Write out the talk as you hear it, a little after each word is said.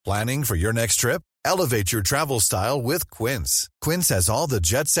Planning for your next trip? Elevate your travel style with Quince. Quince has all the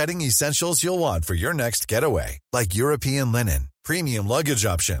jet-setting essentials you'll want for your next getaway, like European linen, premium luggage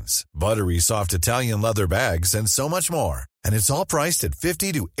options, buttery soft Italian leather bags, and so much more. And it's all priced at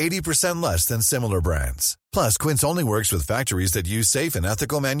 50 to 80% less than similar brands. Plus, Quince only works with factories that use safe and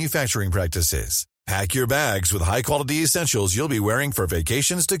ethical manufacturing practices. Pack your bags with high-quality essentials you'll be wearing for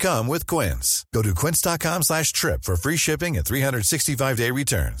vacations to come with Quince. Go to quince.com/trip for free shipping and 365-day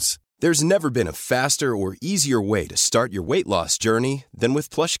returns. There's never been a faster or easier way to start your weight loss journey than with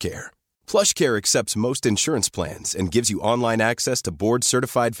PlushCare. PlushCare accepts most insurance plans and gives you online access to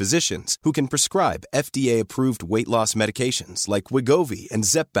board-certified physicians who can prescribe FDA-approved weight loss medications like Wegovy and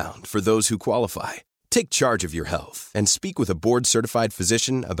Zepbound for those who qualify. Take charge of your health and speak with a board-certified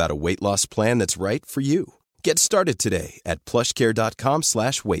physician about a weight loss plan that's right for you. Get started today at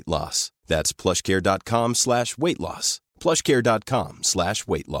plushcare.com/weight loss. That's plushcare.com/weight loss.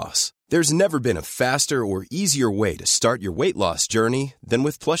 plushcare.com/weight loss. There's never been a faster or easier way to start your weight loss journey than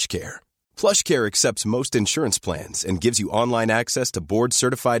with PlushCare. PlushCare accepts most insurance plans and gives you online access to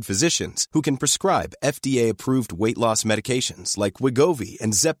board-certified physicians who can prescribe FDA-approved weight loss medications like Wegovy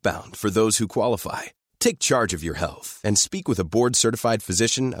and Zepbound for those who qualify. Take charge of your health and speak with a board-certified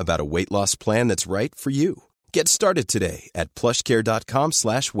physician about a weight loss plan that's right for you. Get started today at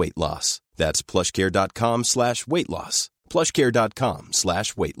plushcare.com/weight loss. That's plushcare.com/weight loss.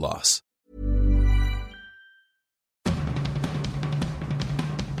 plushcare.com/weight loss.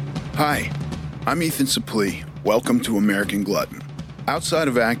 Hi, I'm Ethan Suplee. Welcome to American Glutton. Outside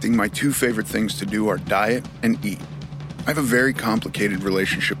of acting, my two favorite things to do are diet and eat. I have a very complicated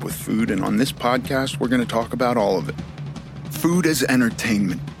relationship with food, and on this podcast, we're going to talk about all of it. Food as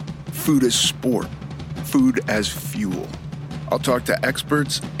entertainment, food as sport, food as fuel. I'll talk to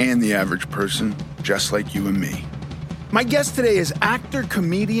experts and the average person, just like you and me. My guest today is actor,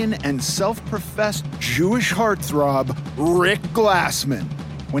 comedian, and self-professed Jewish heartthrob, Rick Glassman.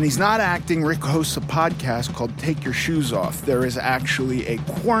 When he's not acting, Rick hosts a podcast called Take Your Shoes Off. There is actually a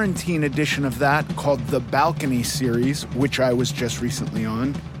quarantine edition of that called The Balcony Series, which I was just recently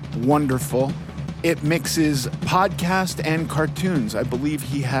on. Wonderful. It mixes podcast and cartoons. I believe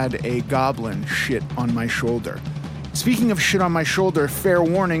he had a goblin shit on my shoulder. Speaking of shit on my shoulder, fair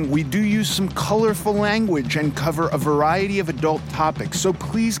warning, we do use some colorful language and cover a variety of adult topics, so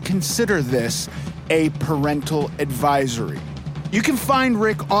please consider this a parental advisory. You can find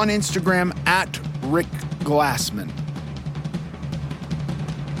Rick on Instagram at Rick Glassman.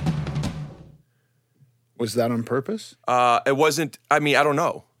 Was that on purpose? It wasn't. I mean, I don't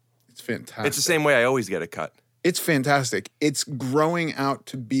know. It's fantastic. It's the same way I always get it cut. It's fantastic. It's growing out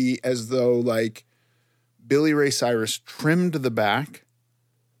to be as though, like, Billy Ray Cyrus trimmed the back,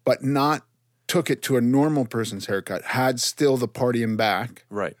 but not took it to a normal person's haircut, had still the party in back.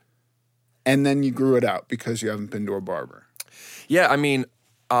 Right. And then you grew it out because you haven't been to a barber. Yeah, I mean,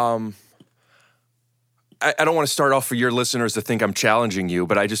 I don't want to start off for your listeners to think I'm challenging you,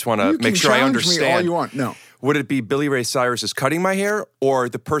 but I just want to make sure I understand. Me all you want. No. Would it be Billy Ray Cyrus is cutting my hair, or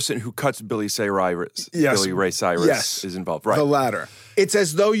the person who cuts Billy Ray Cyrus is involved? Right. The latter. It's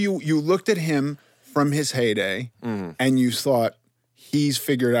as though you looked at him from his heyday and you thought he's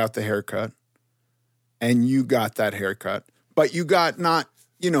figured out the haircut and you got that haircut, but you got not,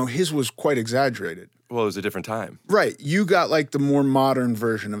 his was quite exaggerated. Well, it was a different time. Right. You got like the more modern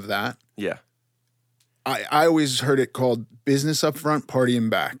version of that. Yeah. I always heard it called business up front, party in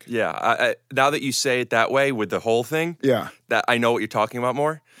back. Yeah. Now that you say it that way with the whole thing, that I know what you're talking about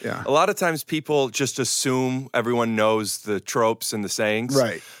more. Yeah. A lot of times people just assume everyone knows the tropes and the sayings.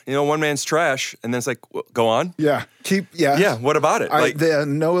 Right. One man's trash, and then it's like, go on. Yeah. Yeah. What about it?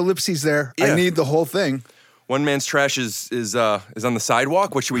 No ellipses there. Yeah. I need the whole thing. One man's trash is on the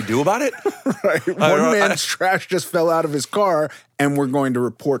sidewalk. What should we do about it? Right. One man's trash just fell out of his car, and we're going to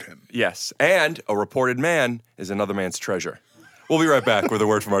report him. Yes. And a reported man is another man's treasure. We'll be right back with a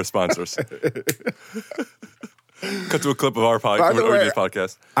word from our sponsors. Cut to a clip of our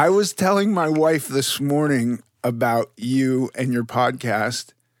podcast. I was telling my wife this morning about you and your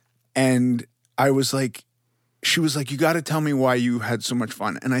podcast, and she was like, you got to tell me why you had so much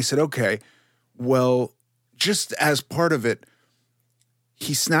fun. And I said, okay, well, just as part of it,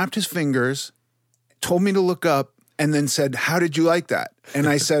 he snapped his fingers, told me to look up, and then said, how did you like that? And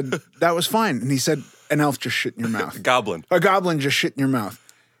I said, that was fine. And he said, an elf just shit in your mouth. A goblin just shit in your mouth.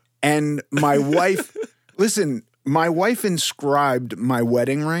 And my wife, listen, my wife inscribed my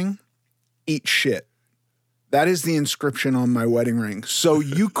wedding ring, eat shit. That is the inscription on my wedding ring. So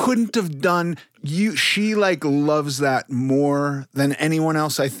you couldn't have done, she loves that more than anyone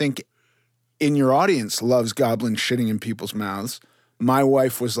else, I think, in your audience loves goblins shitting in people's mouths. My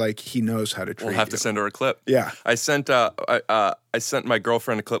wife was like, he knows how to treat you. We'll have to send her a clip. Yeah. I sent my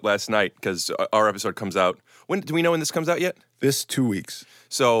girlfriend a clip last night because our episode comes out. Do we know when this comes out yet? This 2 weeks.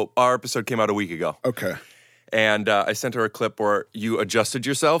 So our episode came out a week ago. Okay. And I sent her a clip where you adjusted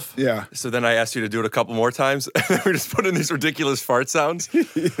yourself. Yeah. So then I asked you to do it a couple more times. And we just put in these ridiculous fart sounds.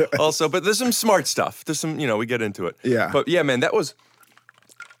 Yeah. Also, but there's some smart stuff. There's some, we get into it. Yeah. But yeah, man, that was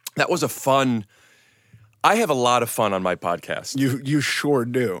a fun. I have a lot of fun on my podcast. You sure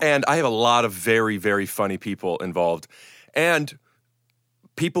do. And I have a lot of very, very funny people involved. And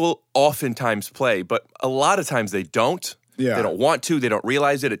people oftentimes play, but a lot of times they don't. Yeah. They don't want to. They don't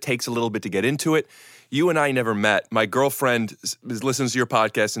realize it. It takes a little bit to get into it. You and I never met. My girlfriend listens to your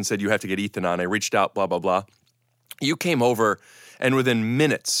podcast and said, you have to get Ethan on. I reached out, blah, blah, blah. You came over, and within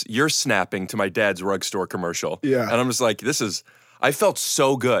minutes, you're snapping to my dad's rug store commercial. Yeah. And I'm just like, I felt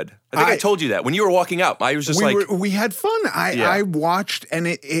so good. I think I told you that. When you were walking out, I was just we had fun. I watched, and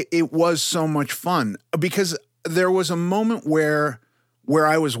it was so much fun because there was a moment where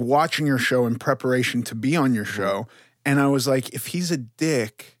I was watching your show in preparation to be on your show, and I was like, if he's a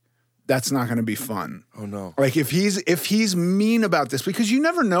dick, that's not going to be fun. Oh no. Like if he's mean about this, because you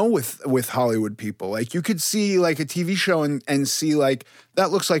never know with Hollywood people. Like you could see like a TV show and see like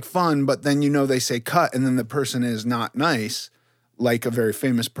that looks like fun, but then they say cut, and then the person is not nice. Like a very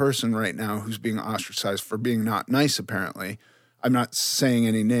famous person right now who's being ostracized for being not nice, apparently. I'm not saying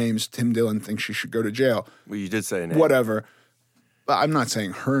any names. Tim Dillon thinks she should go to jail. Well, you did say a name. Whatever. But I'm not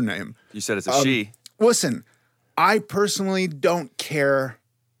saying her name. You said it's a she. Listen, I personally don't care.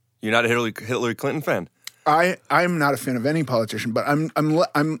 You're not a Hillary Clinton fan? I'm not a fan of any politician, but I'm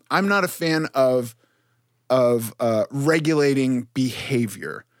not a fan of regulating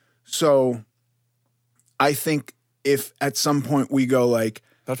behavior. So I think if at some point we go like,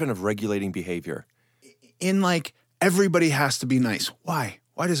 not a fan of regulating behavior. In like everybody has to be nice. Why?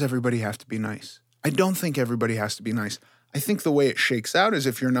 Why does everybody have to be nice? I don't think everybody has to be nice. I think the way it shakes out is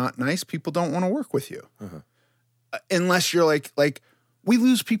if you're not nice, people don't want to work with you. Unless you're like we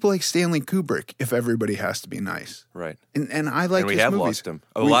lose people like Stanley Kubrick if everybody has to be nice. Right. And I like his movies. And we have lost him.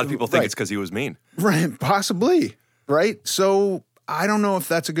 A lot of people think it's because he was mean. Right. Possibly. Right. So I don't know if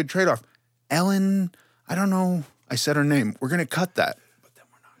that's a good trade-off. Ellen, I don't know. I said her name. We're going to cut that. But then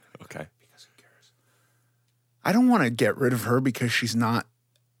we're not going to. Okay. Because who cares? I don't want to get rid of her because she's not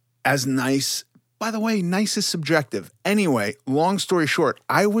as nice. By the way, nice is subjective. Anyway, long story short,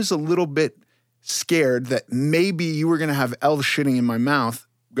 I was a little bit scared that maybe you were going to have elves shitting in my mouth,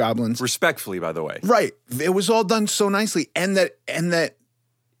 goblins. Respectfully, by the way. Right. It was all done so nicely. And that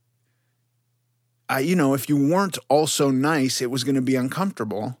if you weren't also nice, it was going to be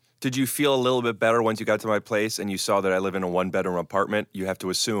uncomfortable. Did you feel a little bit better once you got to my place and you saw that I live in a one-bedroom apartment? You have to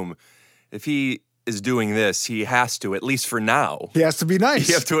assume if he is doing this, he has to, at least for now. He has to be nice.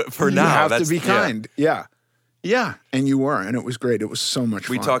 You have to, for now. You have to be kind. Yeah. Yeah. And you were, and it was great. It was so much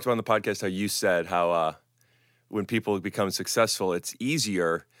fun. We talked about on the podcast how you said how when people become successful, it's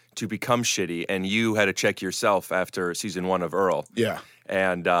easier to become shitty, and you had to check yourself after season 1 of Earl. Yeah.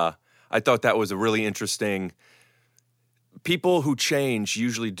 And I thought that was a really interesting... People who change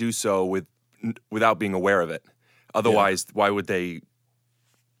usually do so without being aware of it. Otherwise, why would they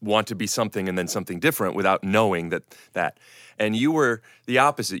want to be something and then something different without knowing that? And you were the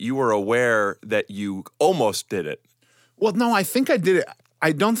opposite. You were aware that you almost did it. Well, no, I think I did it.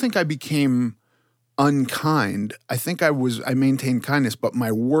 I don't think I became unkind. I think I maintained kindness, but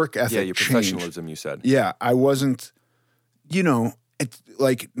my work ethic changed. Yeah, your professionalism, you said. Yeah, I wasn't, it's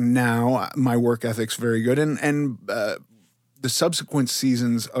like now my work ethic's very good. And the subsequent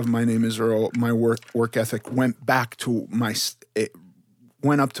seasons of My Name is Earl, my work ethic went back to it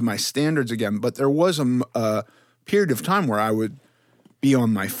went up to my standards again. But there was a period of time where I would be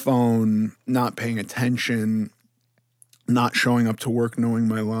on my phone, not paying attention, not showing up to work, knowing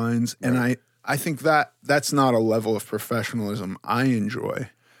my lines. Right. And I think that's not a level of professionalism I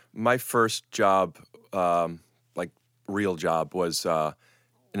enjoy. My first job, real job, was an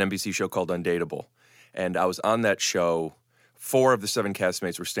NBC show called Undateable. And I was on that show. 4 of the 7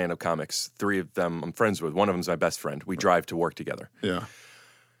 castmates were stand-up comics. 3 of them I'm friends with. One of them's my best friend. We drive to work together. Yeah.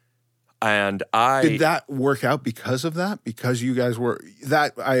 And Did that work out because of that? Because you guys were...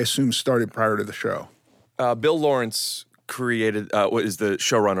 That, I assume, started prior to the show. Bill Lawrence is the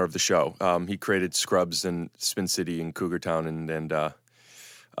showrunner of the show. He created Scrubs and Spin City and Cougar Town. And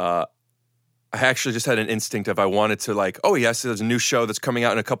I actually just had an instinct of I wanted to there's a new show that's coming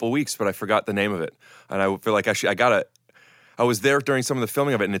out in a couple of weeks, but I forgot the name of it. And I feel like I got to... I was there during some of the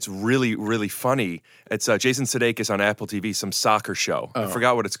filming of it, and it's really, really funny. It's Jason Sudeikis on Apple TV, some soccer show. I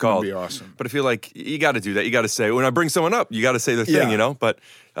forgot what it's called. That'd be awesome. But I feel like you got to do that. You got to say, when I bring someone up, you got to say the thing, But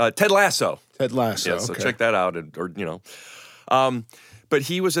Ted Lasso. Ted Lasso. Yeah, so check that out, But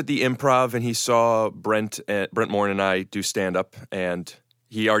he was at the Improv, and he saw Brent Morin and I do stand-up, and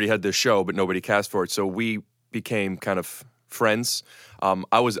he already had this show, but nobody cast for it. So we became kind of friends. I'm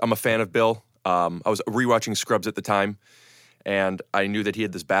a fan of Bill. I was rewatching Scrubs at the time, and I knew that he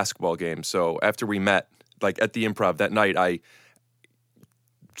had this basketball game. So after we met, like at the Improv that night, I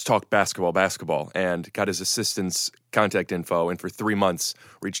talked basketball, and got his assistant's contact info. And for 3 months,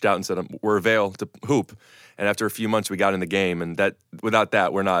 reached out and said, "We're available to hoop." And after a few months, we got in the game. And without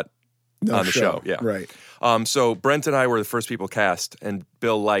that, we're not on the show. Yeah, right. So Brent and I were the first people cast, and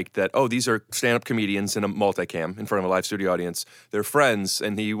Bill liked that. Oh, these are stand-up comedians in a multicam in front of a live studio audience. They're friends,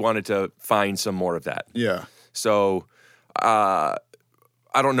 and he wanted to find some more of that. Yeah. So I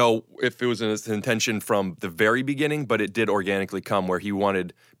don't know if it was his intention from the very beginning, but it did organically come where he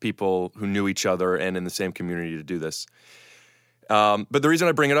wanted people who knew each other and in the same community to do this. But the reason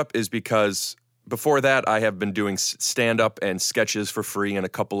I bring it up is because before that, I have been doing stand-up and sketches for free and a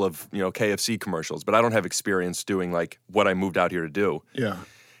couple of KFC commercials, but I don't have experience doing like what I moved out here to do. Yeah.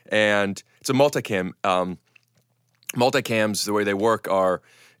 And it's a multicam. Multicams, the way they work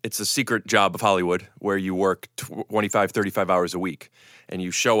it's a secret job of Hollywood where you work 25, 35 hours a week. And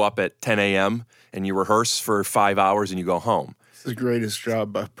you show up at 10 a.m. and you rehearse for 5 hours and you go home. It's the greatest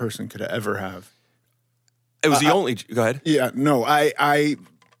job a person could ever have. It was the only... Go ahead. Yeah, no, I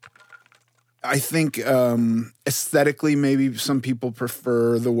think aesthetically maybe some people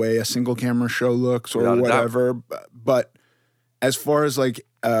prefer the way a single camera show looks or whatever. But as far as like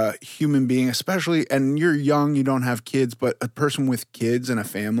a human being, especially, and you're young, you don't have kids, but a person with kids and a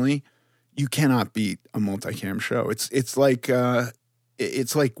family, you cannot beat a multicam show. It's like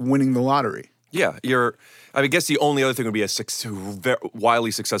winning the lottery. Yeah, I guess the only other thing would be a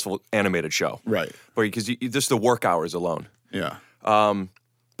wildly successful animated show. Right. Because just the work hours alone. Yeah.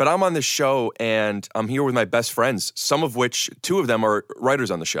 But I'm on this show, and I'm here with my best friends, some of which, 2 of them are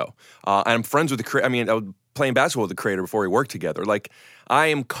writers on the show. And I'm friends with the creator. I mean, I was playing basketball with the creator before we worked together. Like, I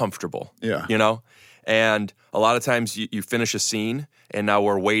am comfortable. Yeah. And a lot of times you finish a scene, and now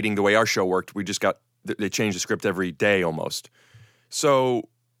we're waiting. The way our show worked, they changed the script every day almost. So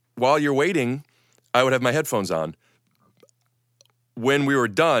while you're waiting, I would have my headphones on. When we were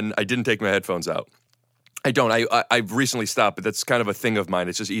done, I didn't take my headphones out. I don't. I've recently stopped, but that's kind of a thing of mine.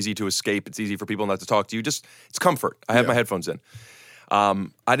 It's just easy to escape. It's easy for people not to talk to you. It's comfort. I have my headphones in. I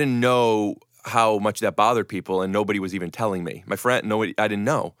didn't know how much that bothered people, and nobody was even telling me. My friend, I didn't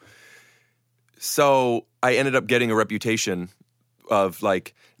know. So I ended up getting a reputation of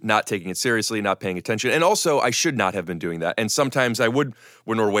like not taking it seriously, not paying attention. And also I should not have been doing that. And sometimes I would,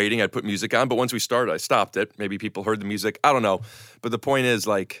 when we're waiting, I'd put music on, but once we started, I stopped it. Maybe people heard the music. I don't know. But the point is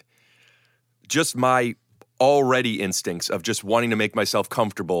like just my already instincts of just wanting to make myself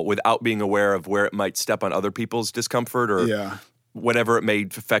comfortable without being aware of where it might step on other people's discomfort or whatever it may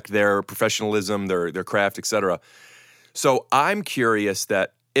affect their professionalism, their craft, etc. So I'm curious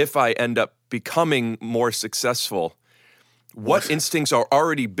that if I end up becoming more successful, what instincts are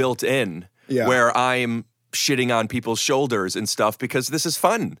already built in where I'm shitting on people's shoulders and stuff because this is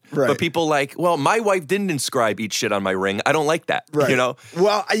fun. Right. But people like, well, my wife didn't inscribe eat shit on my ring. I don't like that, Well,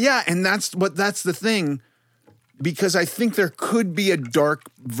 yeah, and that's the thing, because I think there could be a dark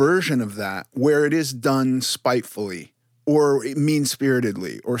version of that where it is done spitefully or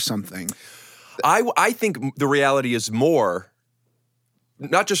mean-spiritedly or something. I think the reality is more,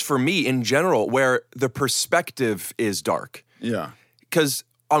 not just for me in general, where the perspective is dark. Yeah. Because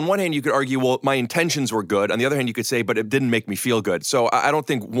on one hand, you could argue, well, my intentions were good. On the other hand, you could say, but it didn't make me feel good. So I don't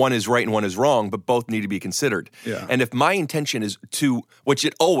think one is right and one is wrong, but both need to be considered. Yeah. And if my intention is to, which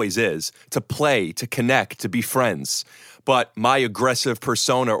it always is, to play, to connect, to be friends, but my aggressive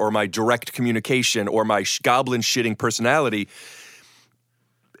persona or my direct communication or my goblin shitting personality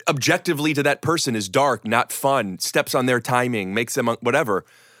objectively to that person is dark, not fun, steps on their timing, makes them whatever,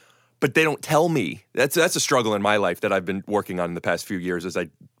 but they don't tell me. That's a struggle in my life that I've been working on in the past few years as I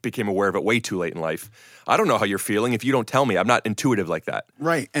became aware of it way too late in life. I don't know how you're feeling if you don't tell me. I'm not intuitive like that.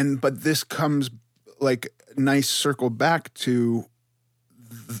 Right. But this comes like nice circle back to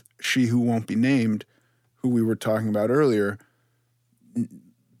She Who Won't Be Named, who we were talking about earlier.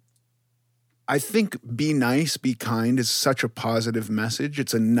 I think be nice, be kind is such a positive message.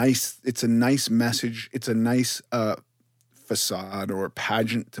 It's a nice message. It's a nice facade or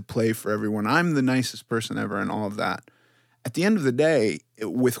pageant to play for everyone. I'm the nicest person ever and all of that. At the end of the day,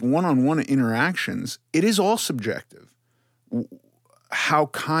 with one-on-one interactions, it is all subjective. how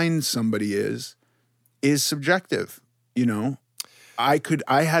kind somebody is subjective, you know?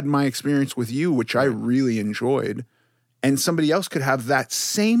 I had my experience with you, which I really enjoyed, and somebody else could have that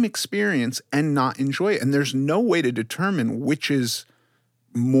same experience and not enjoy it. And there's no way to determine which is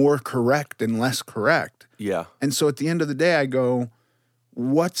more correct and less correct. Yeah. And so at the end of the day, I go,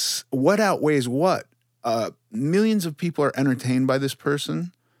 what outweighs what? Millions of people are entertained by this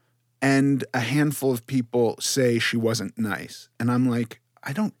person, and a handful of people say she wasn't nice. And I'm like,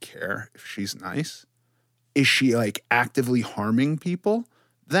 I don't care if she's nice. Is she like actively harming people?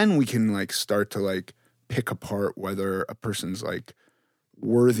 Then we can like start to like pick apart whether a person's like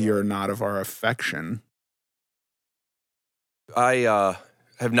worthy or not of our affection. I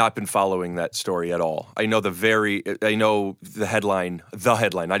have not been following that story at all. I know the headline,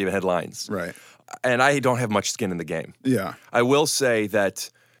 not even headlines. Right. And I don't have much skin in the game. Yeah. I will say that,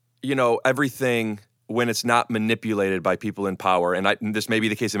 you know, everything, when it's not manipulated by people in power, and this may be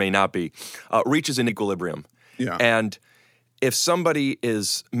the case, it may not be, reaches an equilibrium. Yeah. And if somebody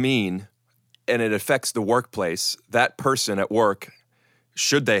is mean and it affects the workplace, that person at work,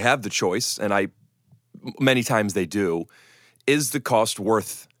 should they have the choice, and many times they do, is the cost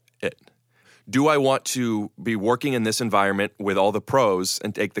worth it? Do I want to be working in this environment with all the pros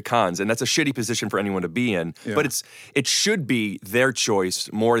and take the cons? And that's a shitty position for anyone to be in. Yeah. But it should be their choice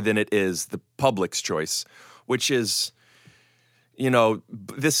more than it is the public's choice, which is, you know,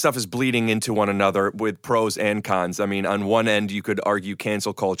 this stuff is bleeding into one another with pros and cons. I mean, on one end, you could argue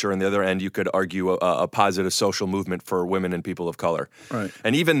cancel culture. On the other end, you could argue a positive social movement for women and people of color. Right.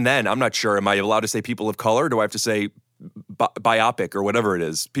 And even then, I'm not sure, am I allowed to say people of color? Or do I have to say biopic or whatever it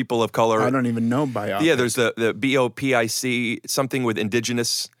is? People of color. I don't even know biopic. Yeah, there's the BOPIC, something with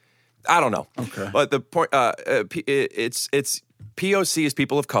indigenous. I don't know. Okay. But the point, it's POC is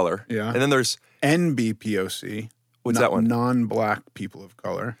people of color. Yeah. And then there's NBPOC. What's that one? Non-black people of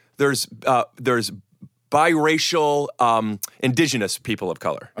color. There's biracial indigenous people of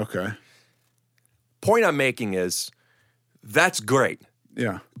color. Okay. Point I'm making is that's great.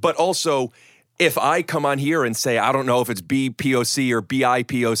 Yeah. But also, if I come on here and say, I don't know if it's BPOC or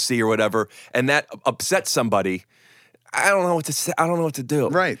BIPOC or whatever, and that upsets somebody, I don't know what to say. I don't know what to do.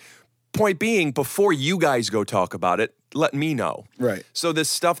 Right. Point being, before you guys go talk about it, let me know. Right. So this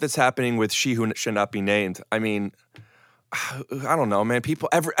stuff that's happening with She Who Should Not Be Named, I mean, I don't know, man. People,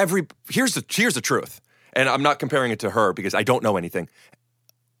 here's the truth. And I'm not comparing it to her because I don't know anything.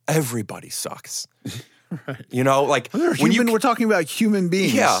 Everybody sucks. Right. You know, like we're talking about human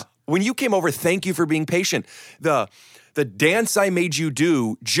beings. Yeah. When you came over, thank you for being patient. The dance I made you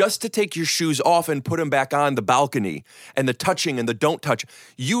do just to take your shoes off and put them back on the balcony, and the touching and the don't touch,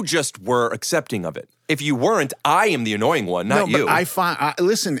 you just were accepting of it. If you weren't, I am the annoying one, not you. But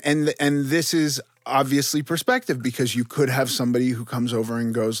listen, and this is obviously perspective, because you could have somebody who comes over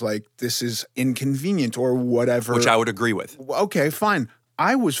and goes like, this is inconvenient or whatever. Which I would agree with. Okay, fine.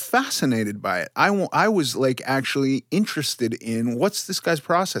 I was fascinated by it. I was like actually interested in what's this guy's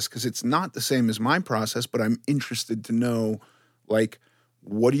process, because it's not the same as my process, but I'm interested to know, like,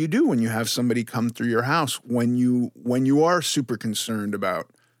 what do you do when you have somebody come through your house when you are super concerned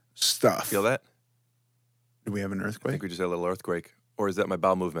about stuff? Feel that? Do we have an I earthquake? think we just had a little earthquake. Or is that my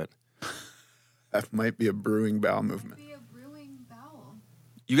bowel movement? That might be a brewing bowel movement.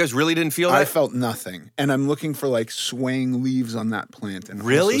 You guys really didn't feel that? I felt nothing. And I'm looking for like swaying leaves on that plant and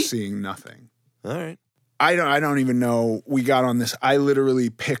Really? also seeing nothing. All right. I don't even know we got on this. I literally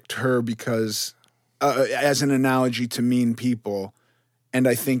picked her because as an analogy to mean people. And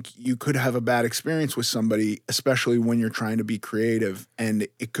I think you could have a bad experience with somebody, especially when you're trying to be creative, and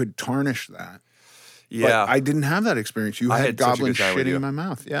it could tarnish that. Yeah. But I didn't have that experience. You I had had such a goblins good time with shitting you. in my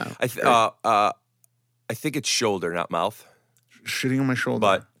mouth. Yeah. I think it's shoulder, not mouth. Shitting on my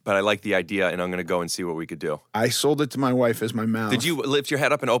shoulder. But I like the idea, and I'm going to go and see what we could do. I sold it to my wife as my mouth. Did you lift your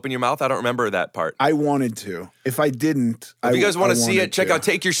head up and open your mouth? I don't remember that part. I wanted to. If I didn't, If you guys want to see wanted it, check to. out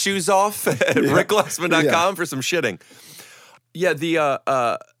Take Your Shoes Off at rickglassman.com for some shitting. Yeah, the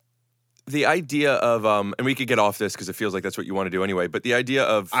idea of, and we could get off this because it feels like that's what you want to do anyway, but the idea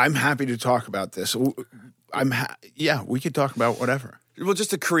of... I'm happy to talk about this. Yeah, we could talk about whatever. Well,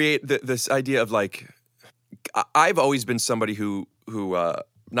 just to create this idea of like, I've always been somebody who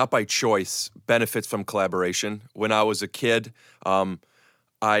not by choice, benefits from collaboration. When I was a kid, in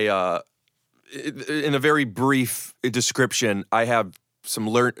a very brief description, I have some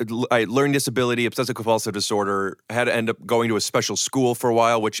learning disability, obsessive compulsive disorder. I had to end up going to a special school for a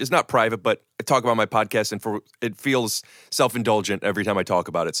while, which is not private, but I talk about my podcast, and it feels self-indulgent every time I talk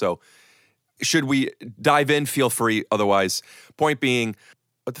about it. So should we dive in? Feel free. Otherwise, point being,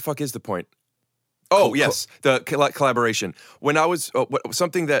 what the fuck is the point? Oh, yes, the collaboration. When I was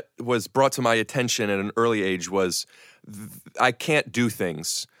something that was brought to my attention at an early age was I can't do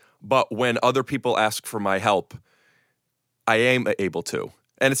things, but when other people ask for my help, I am able to.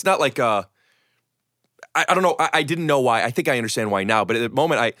 And it's not like I don't know. I didn't know why. I think I understand why now. But at the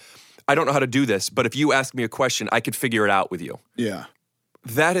moment, I don't know how to do this. But if you ask me a question, I could figure it out with you. Yeah.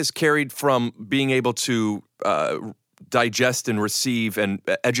 That has carried from being able to digest and receive and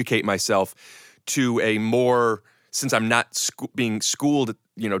educate myself to a more, since I'm not being schooled,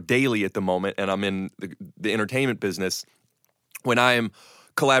 daily at the moment, and I'm in the entertainment business, when I am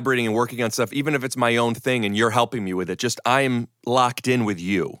collaborating and working on stuff, even if it's my own thing and you're helping me with it, just I'm locked in with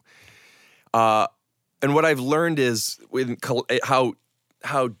you. And what I've learned is how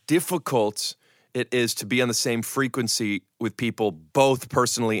difficult it is to be on the same frequency with people, both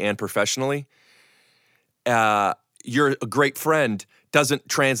personally and professionally. You're a great friend doesn't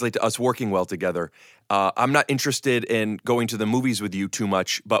translate to us working well together. I'm not interested in going to the movies with you too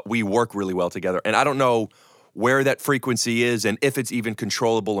much, but we work really well together. And I don't know where that frequency is and if it's even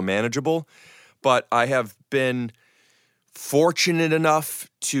controllable and manageable, but I have been fortunate enough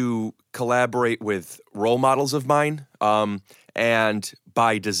to collaborate with role models of mine, and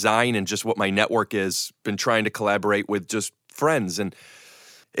by design and just what my network is, been trying to collaborate with just friends. And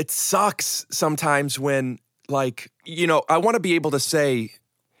it sucks sometimes when, I want to be able to say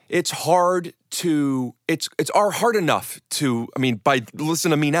it's hard enough to,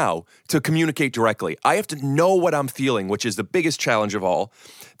 listen to me now, to communicate directly. I have to know what I'm feeling, which is the biggest challenge of all.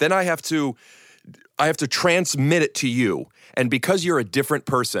 Then I have to transmit it to you. And because you're a different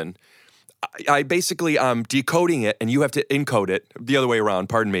person, I basically, I'm decoding it and you have to encode it the other way around,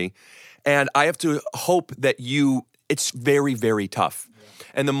 pardon me. And I have to hope that it's very, very tough. Yeah.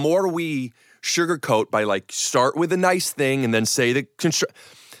 And the more we sugarcoat by start with a nice thing and then say it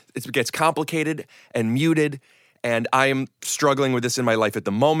gets complicated and muted. And I am struggling with this in my life at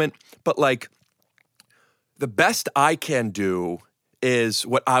the moment. But the best I can do is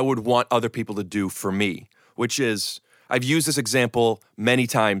what I would want other people to do for me, which is, I've used this example many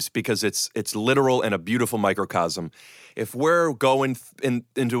times because it's literal and a beautiful microcosm. If we're going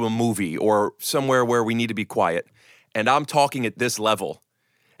into a movie or somewhere where we need to be quiet, and I'm talking at this level,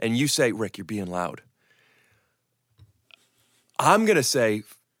 and you say, Rick, you're being loud, I'm going to say,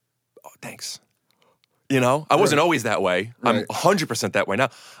 oh, thanks. I wasn't always that way. Right. I'm 100% that way now.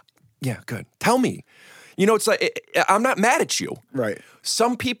 Yeah, good. Tell me. It's I'm not mad at you. Right.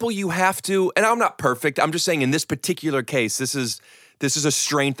 Some people you have to, and I'm not perfect. I'm just saying in this particular case, this is a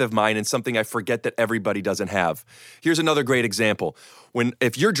strength of mine and something I forget that everybody doesn't have. Here's another great example.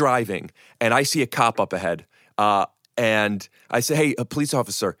 If you're driving and I see a cop up ahead, and I say, hey, a police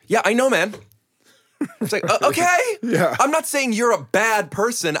officer. Yeah, I know, man. It's okay. Yeah. I'm not saying you're a bad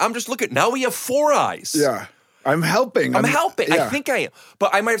person. I'm just looking. Now we have four eyes. Yeah. I'm helping. I'm helping. Yeah. I think I am.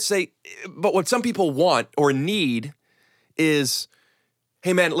 But I might say, but what some people want or need is,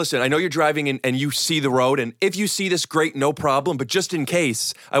 hey, man, listen, I know you're driving and you see the road. And if you see this, great, no problem. But just in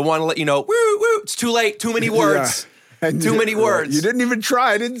case, I want to let you know, it's too late. Too many words. Yeah. Too many words. You didn't even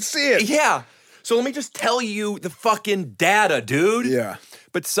try. I didn't see it. Yeah. So let me just tell you the fucking data, dude. Yeah.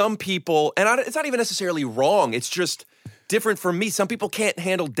 But some people, and it's not even necessarily wrong. It's just different for me. Some people can't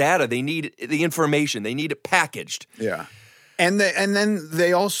handle data. They need the information. They need it packaged. Yeah. And then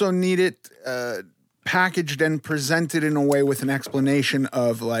they also need it packaged and presented in a way with an explanation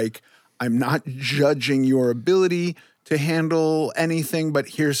of I'm not judging your ability to handle anything, but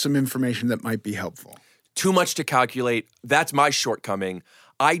here's some information that might be helpful. Too much to calculate. That's my shortcoming.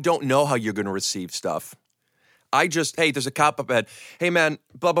 I don't know how you're going to receive stuff. Hey, there's a cop up ahead. Hey, man,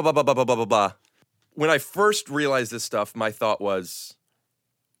 blah, blah, blah, blah, blah, blah, blah, blah. When I first realized this stuff, my thought was,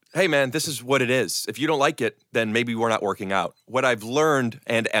 hey, man, this is what it is. If you don't like it, then maybe we're not working out. What I've learned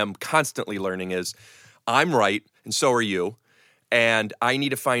and am constantly learning is I'm right, and so are you, and I need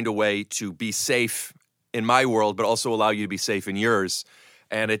to find a way to be safe in my world, but also allow you to be safe in yours.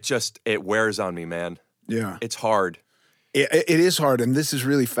 And it wears on me, man. Yeah. It's hard. It is hard, and this is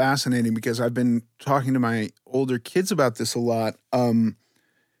really fascinating because I've been talking to my older kids about this a lot, and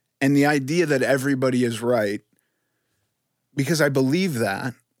the idea that everybody is right, because I believe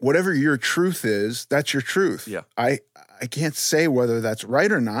that whatever your truth is, that's your truth. Yeah. I can't say whether that's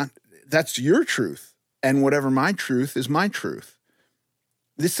right or not. That's your truth, and whatever my truth is my truth.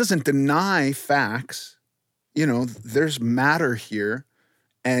 This doesn't deny facts. There's matter here,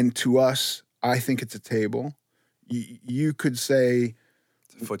 and to us, I think it's a table. You could say...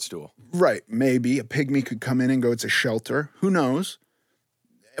 It's a footstool. Right. Maybe. A pygmy could come in and go, it's a shelter. Who knows?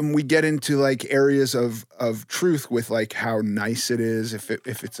 and we get into like areas of truth with like how nice it is, if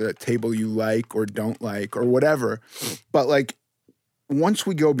it's a table you like or don't like or whatever. But like once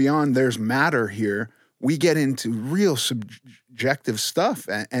we go beyond there's matter here, we get into real subjective stuff,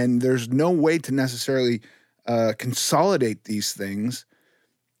 and there's no way to necessarily consolidate these things.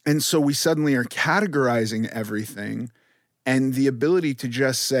 And so we suddenly are categorizing everything, and the ability to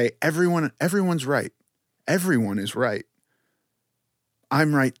just say everyone's right. Everyone is right.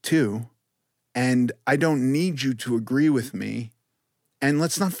 I'm right too. And I don't need you to agree with me. And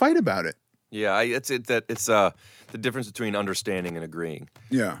let's not fight about it. Yeah, it's the difference between understanding and agreeing.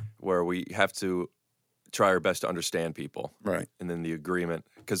 Yeah. Where we have to try our best to understand people. Right. And then the agreement,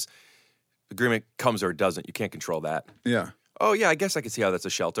 because agreement comes or it doesn't. You can't control that. Yeah. Oh, yeah, I guess I can see how that's a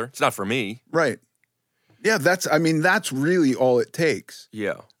shelter. It's not for me. Right. Yeah, that's really all it takes.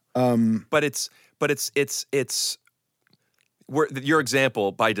 Yeah. But your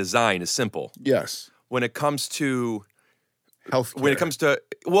example by design is simple. Yes. When it comes to healthcare.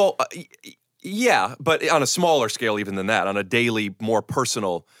 Yeah, but on a smaller scale even than that, on a daily, more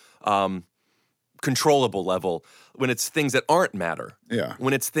personal, controllable level, when it's things that aren't matter. Yeah.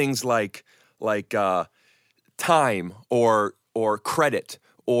 When it's things like time or credit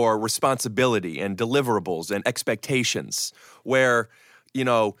or responsibility and deliverables and expectations, where,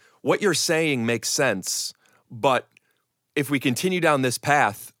 what you're saying makes sense, but if we continue down this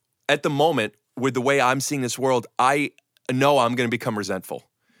path, at the moment, with the way I'm seeing this world, I know I'm going to become resentful.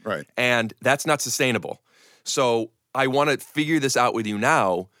 Right. And that's not sustainable. So I want to figure this out with you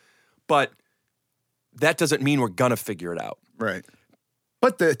now, but that doesn't mean we're going to figure it out. Right.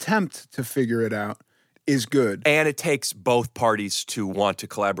 But the attempt to figure it out is good. And it takes both parties to want to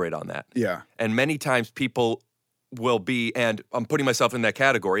collaborate on that. Yeah. And many times people will be, and I'm putting myself in that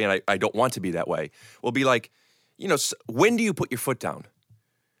category, and I don't want to be that way, will be like, when do you put your foot down?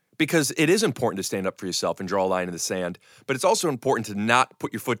 Because it is important to stand up for yourself and draw a line in the sand, but it's also important to not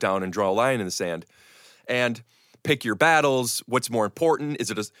put your foot down and draw a line in the sand. And pick your battles. What's more important? Is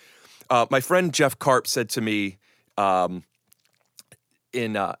it my friend Jeff Karp said to me,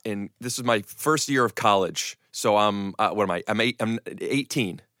 in this is my first year of college. So I'm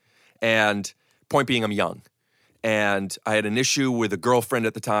 18, and point being, I'm young. And I had an issue with a girlfriend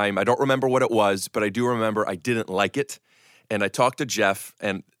at the time. I don't remember what it was, but I do remember I didn't like it. And I talked to Jeff,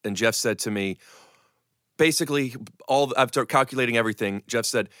 and Jeff said to me, basically, after calculating everything, Jeff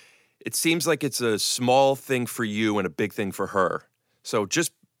said, it seems like it's a small thing for you and a big thing for her. So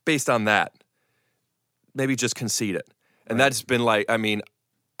just based on that, maybe just concede it. And that's been like,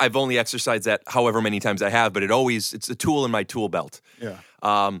 I've only exercised that however many times I have, but it's a tool in my tool belt. Yeah.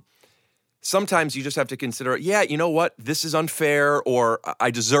 Sometimes you just have to consider, you know what, this is unfair, or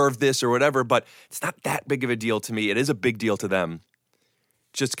I deserve this, or whatever, but it's not that big of a deal to me. It is a big deal to them.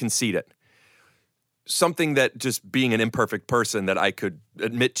 Just concede it. Something that, just being an imperfect person, that I could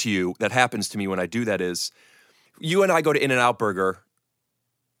admit to you that happens to me when I do that is, you and I go to In-N-Out Burger,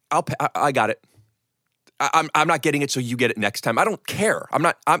 I got it. I'm not getting it, so you get it next time. I don't care.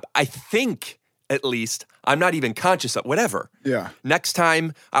 I think, at least, I'm not even conscious of whatever. Yeah. Next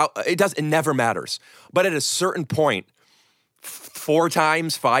time, it never matters. But at a certain point, 4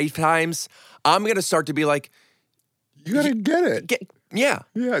 times, 5 times, I'm going to start to be like, you got to get it. Yeah.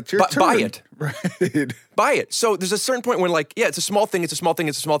 Yeah, it's your turn. Buy it. Right. Buy it. So there's a certain point when, like, it's a small thing, it's a small thing,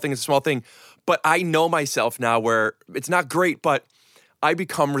 it's a small thing, it's a small thing. But I know myself now where it's not great, but I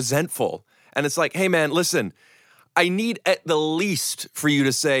become resentful. And it's like, hey, man, listen, I need at the least for you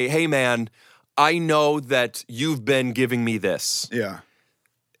to say, hey, man, I know that you've been giving me this. Yeah.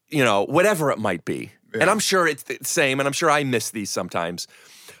 Whatever it might be. Yeah. And I'm sure it's the same, and I'm sure I miss these sometimes.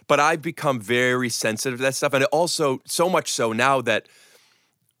 But I've become very sensitive to that stuff. And it also, so much so now that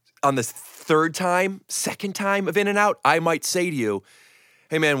on the second time of In-N-Out, I might say to you,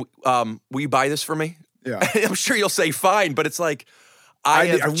 hey, man, will you buy this for me? Yeah. I'm sure you'll say fine, but it's like,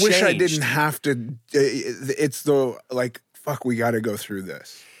 I wish I didn't have to. It's the, like, fuck, we got to go through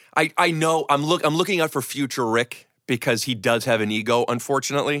this. I know. I'm looking out for future Rick, because he does have an ego,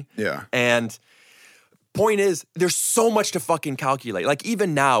 unfortunately. Yeah. And point is, there's so much to fucking calculate. Like,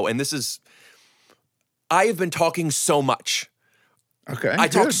 even now, and I have been talking so much. Okay. I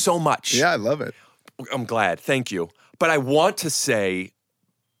talk so much. Yeah, I love it. I'm glad. Thank you. But I want to say,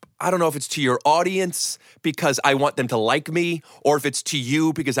 I don't know if it's to your audience because I want them to like me, or if it's to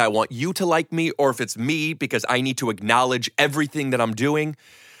you because I want you to like me, or if it's me because I need to acknowledge everything that I'm doing.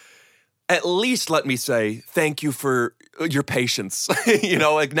 At least let me say thank you for your patience.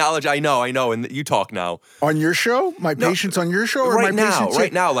 Acknowledge I know, and you talk now. On your show? Patience on your show? Or right my now, patience?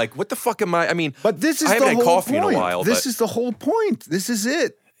 Right now. Like, what the fuck am I? But this is I haven't the had whole coffee point. in a while. This is the whole point. This is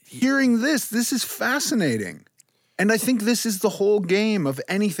it. hearing this is fascinating. And I think this is the whole game of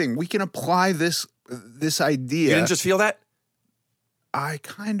anything. We can apply this idea. You didn't just feel that? I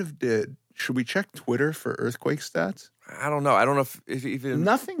kind of did. Should we check Twitter for earthquake stats? I don't know. I don't know if even...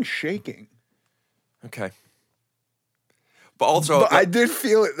 Nothing's shaking. Okay. But also... But I did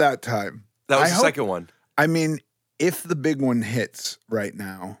feel it that time. That was the second one. I mean, if the big one hits right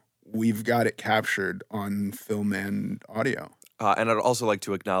now, we've got it captured on film and audio. And I'd also like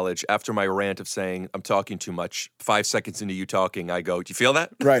to acknowledge, after my rant of saying I'm talking too much, 5 seconds into you talking, I go, do you feel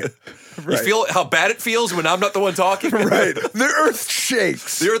that? Right. You feel how bad it feels when I'm not the one talking? Right. The earth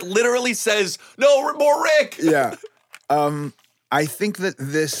shakes. The earth literally says, no, more Rick. Yeah. I think that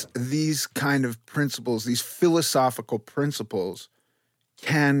these kind of principles, these philosophical principles,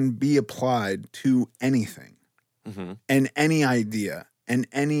 can be applied to anything and any idea and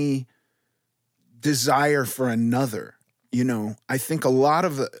any desire for another. You know, I think a lot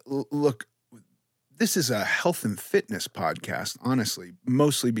of look, this is a health and fitness podcast, honestly,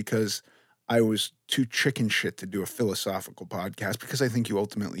 mostly because I was too chicken shit to do a philosophical podcast because I think you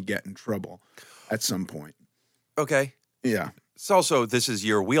ultimately get in trouble at some point. Okay. Yeah. It's also, this is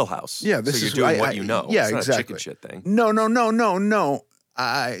your wheelhouse. Yeah. So you're doing what you know. Yeah, it's not exactly. a chicken shit thing. No.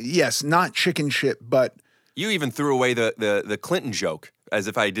 Yes, not chicken shit, but. You even threw away the Clinton joke as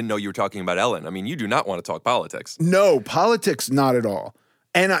if I didn't know you were talking about Ellen. I mean, you do not want to talk politics. No, politics, not at all.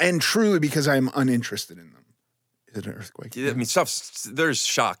 And truly because I'm uninterested in them. Is it an earthquake? I mean, there's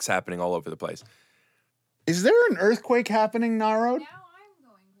shocks happening all over the place. Is there an earthquake happening, Narod? Now I'm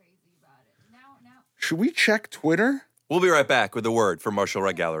going crazy about it. Now. Should we check Twitter? We'll be right back with a word for Marshall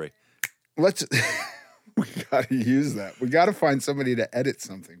Rug Gallery. Let's. We got to use that. We got to find somebody to edit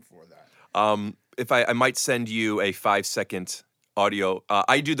something for that. If I might send you a 5-second audio.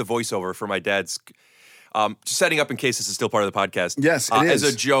 I do the voiceover for my dad's. Setting up in case this is still part of the podcast. Yes, it is.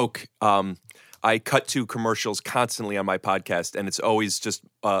 As a joke, I cut to commercials constantly on my podcast, and it's always just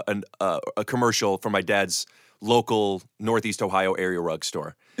a commercial for my dad's local Northeast Ohio area rug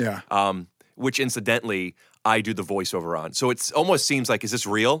store. Yeah. Which incidentally, I do the voiceover on. So it almost seems like, is this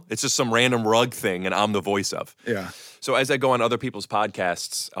real? It's just some random rug thing, and I'm the voice of. Yeah. So as I go on other people's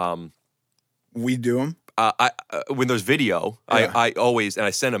podcasts, we do them. When there's video, Yeah. I always, and I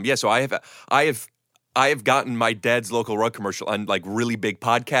send them. Yeah, so I have gotten my dad's local rug commercial on like really big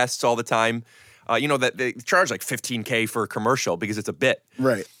podcasts all the time. You know that they charge like $15K for a commercial because it's a bit.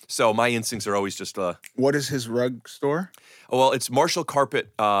 Right. So my instincts are always just What is his rug store? well, it's Marshall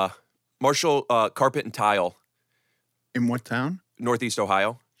Carpet and Tile, In what town? Northeast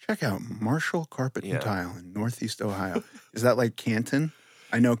Ohio. Check out Marshall Carpet Yeah. and Tile in Northeast Ohio. Is that like Canton?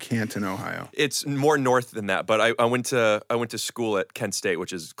 I know Canton, Ohio. It's more north than that, but I went to school at Kent State,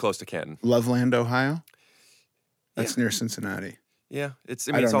 which is close to Canton. Loveland, Ohio? That's near Cincinnati. Yeah, it's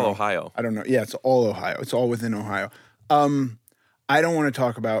I all don't know. Ohio. I don't know. Yeah, it's all Ohio. It's all within Ohio. I don't want to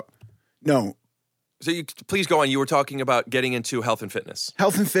talk about no So you please go on. You were talking about getting into health and fitness.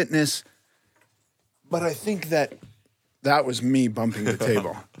 health and fitness, but I think that was me bumping the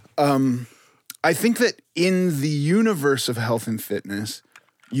table. I think that in the universe of health and fitness,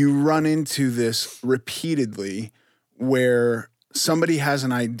 you run into this repeatedly where somebody has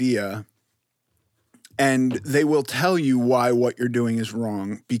an idea and they will tell you why what you're doing is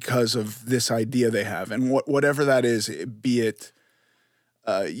wrong because of this idea they have. And whatever that is, be it,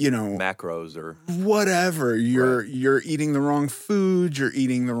 Macros or whatever, you're eating the wrong food, you're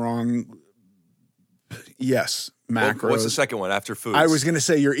eating the wrong, macros. What's the second one after foods? I was going to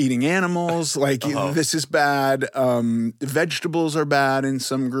say you're eating animals. Like this is bad. Vegetables are bad in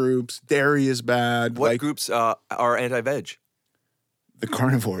some groups. Dairy is bad. What like groups are anti-veg? the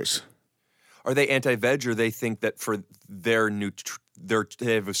carnivores. Are they anti-veg, or they think that for they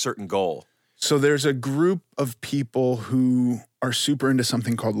have a certain goal? So there's a group of people who are super into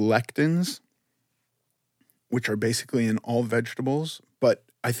something called lectins, which are basically in all vegetables, but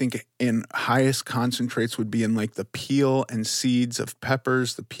I think in highest concentrates would be in like the peel and seeds of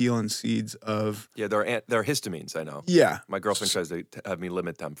peppers, the peel and seeds of Yeah, they're histamines. I know. yeah. My girlfriend tries to have me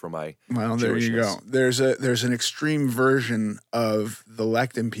limit them for my. Well, there you go. Jewishness. There's an extreme version of the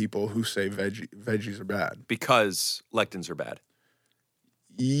lectin people who say veggies are bad. Because lectins are bad.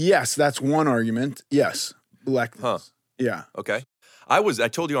 Yes, that's one argument. Yes, lectins. Huh. Yeah. Okay. I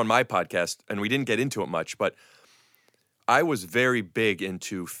told you on my podcast, and we didn't get into it much, but I was very big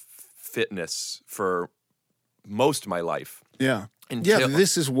into fitness for most of my life. Yeah. Until-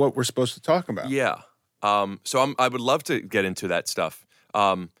 This is what we're supposed to talk about. Yeah. So I would love to get into that stuff.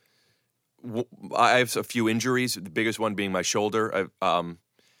 I have a few injuries. The biggest one being my shoulder,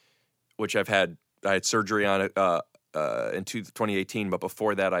 which I had surgery on it in 2018, but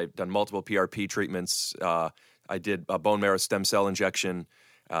before that, I've done multiple PRP treatments. I did a bone marrow stem cell injection,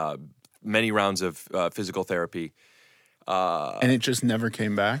 many rounds of physical therapy. And it just never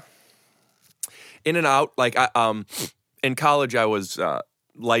came back? In and out. Like, in college, I was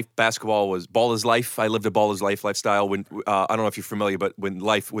basketball was ball is life. I lived a ball is life lifestyle. When I don't know if you're familiar, but when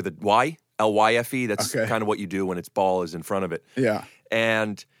life with a Y, L-Y-F-E, that's kind of what you do when it's ball is in front of it. Yeah.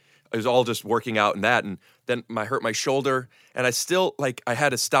 And it was all just working out and that. And then I hurt my shoulder, and I still, I had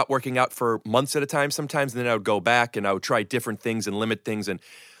to stop working out for months at a time sometimes, and then I would go back and I would try different things and limit things. And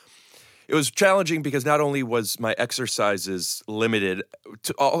it was challenging because not only was my exercises limited,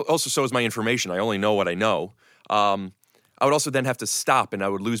 also so was my information. I only know what I know. I would also then have to stop, and I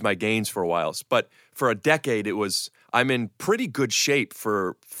would lose my gains for a while. But for a decade, I'm in pretty good shape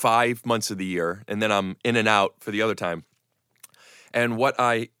for 5 months of the year, and then I'm in and out for the other time. And what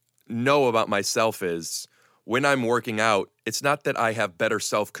I know about myself is when I'm working out, it's not that I have better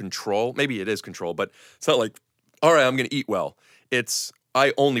self-control. Maybe it is control, but it's not like, all right, I'm going to eat well. It's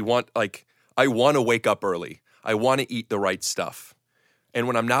I only want, I want to wake up early. I want to eat the right stuff. And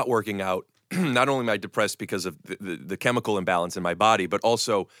when I'm not working out, not only am I depressed because of the chemical imbalance in my body, but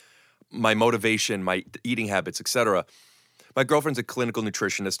also my motivation, my eating habits, etc. My girlfriend's a clinical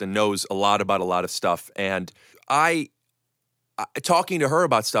nutritionist and knows a lot about a lot of stuff. And talking to her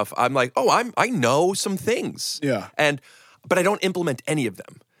about stuff, I'm like, I know some things. Yeah. But I don't implement any of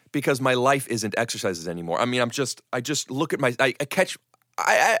them because my life isn't exercises anymore. I mean, I just look at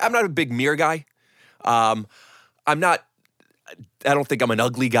I'm not a big mirror guy. I don't think I'm an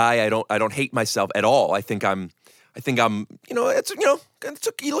ugly guy. I don't hate myself at all. I think I'm, he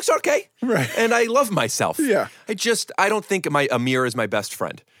looks okay. Right. And I love myself. Yeah. I don't think a mirror is my best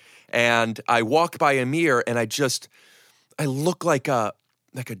friend. And I walk by a mirror and I look like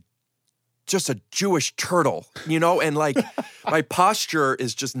just a Jewish turtle, and my posture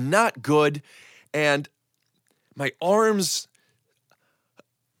is just not good. And my arms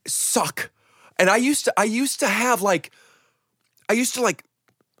suck. And I used to have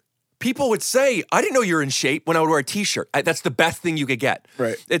people would say, I didn't know you're in shape when I would wear a t-shirt. That's the best thing you could get.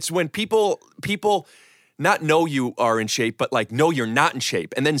 Right. It's when people not know you are in shape, but know you're not in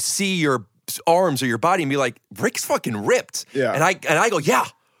shape, and then see your arms or your body and be like, Rick's fucking ripped. Yeah. And I go, yeah,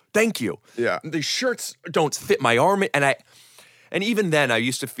 thank you. Yeah. The shirts don't fit my arm. And even then I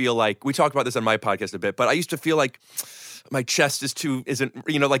used to feel like, we talked about this on my podcast a bit, but I used to feel like my chest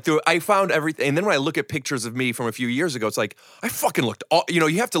I found everything. And then when I look at pictures of me from a few years ago, it's like, I fucking looked,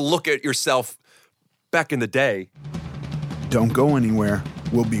 you have to look at yourself back in the day. Don't go anywhere.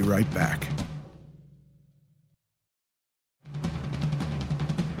 We'll be right back.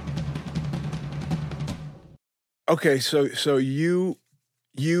 Okay, so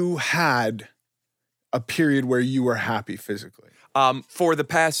you had a period where you were happy physically. For the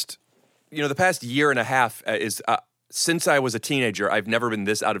past year and a half is since I was a teenager, I've never been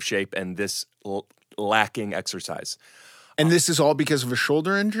this out of shape and this lacking exercise. And this is all because of a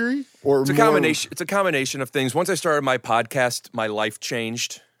shoulder injury, or it's a combination. It's a combination of things. Once I started my podcast, my life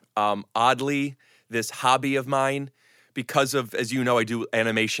changed. Oddly, this hobby of mine, because of, as you know, I do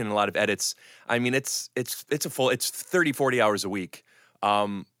animation and a lot of edits. I mean, it's 30, 40 hours a week.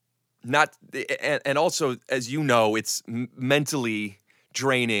 And also, as you know, it's mentally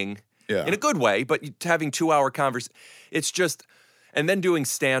draining in a good way, but having 2-hour conversation, it's just, and then doing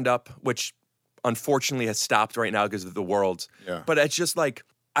stand-up, which unfortunately has stopped right now because of the world. Yeah. But it's just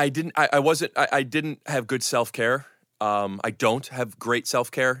I didn't have good self-care. I don't have great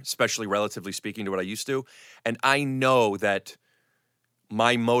self-care, especially relatively speaking to what I used to. And I know that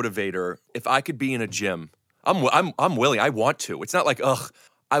my motivator, if I could be in a gym, I'm willing. I want to. It's not like,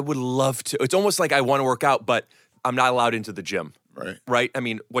 I would love to. It's almost like I want to work out, but I'm not allowed into the gym. Right? I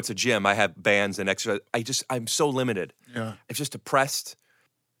mean, what's a gym? I have bands and exercise. I'm so limited. Yeah. I'm just depressed.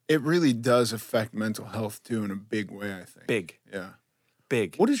 It really does affect mental health too in a big way, I think. Big. Yeah.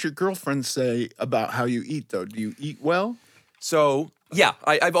 Big. What does your girlfriend say about how you eat, though? Do you eat well? So, yeah,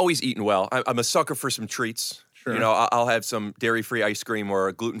 I've always eaten well. I'm a sucker for some treats. Sure. I'll have some dairy-free ice cream or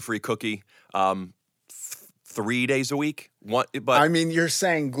a gluten-free cookie 3 days a week. I mean, you're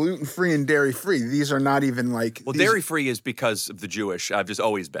saying gluten-free and dairy-free. These are not even like... Well, dairy-free is because of the Jewish. I've just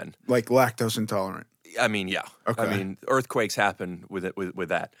always been. Like lactose intolerant. I mean, yeah. Okay. I mean, earthquakes happen with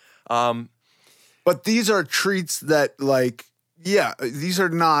that. But these are treats that, these are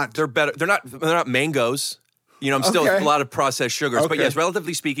not... They're better. They're not mangoes. I'm still a lot of processed sugars. Okay. But yes,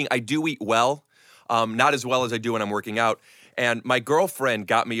 relatively speaking, I do eat well. Not as well as I do when I'm working out. And my girlfriend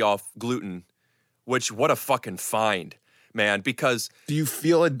got me off gluten, which, what a fucking find, man, because... Do you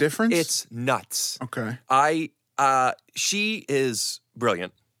feel a difference? It's nuts. Okay. I She is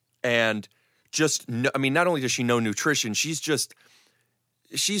brilliant, and just not only does she know nutrition, she's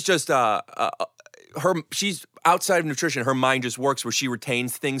outside of nutrition. Her mind just works where she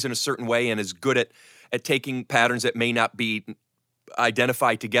retains things in a certain way and is good at taking patterns that may not be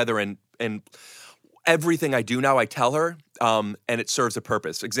identified together. And everything I do now, I tell her, and it serves a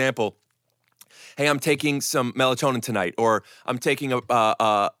purpose. Example. Hey, I'm taking some melatonin tonight, or I'm taking what's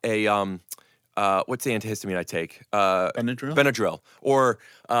the antihistamine I take? Benadryl. Or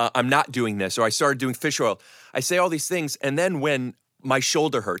I'm not doing this, or I started doing fish oil. I say all these things, and then when my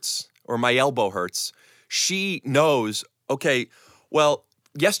shoulder hurts or my elbow hurts, she knows, okay, well,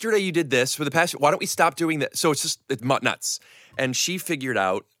 yesterday you did this for the past, why don't we stop doing that? So it's nuts. And she figured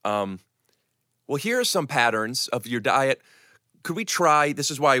out, well, here are some patterns of your diet. Could we try, this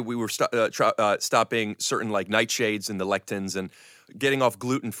is why we were stopping certain like nightshades and the lectins and getting off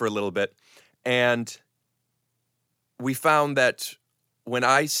gluten for a little bit. And we found that when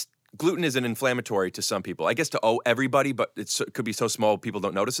gluten is an inflammatory to some people, I guess to everybody, but it could be so small people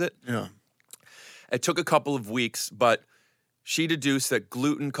don't notice it. Yeah. It took a couple of weeks, but she deduced that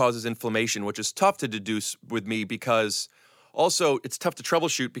gluten causes inflammation, which is tough to deduce with me because also it's tough to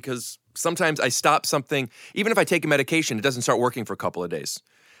troubleshoot because sometimes I stop something, even if I take a medication, it doesn't start working for a couple of days.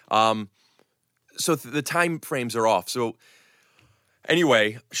 So the time frames are off. So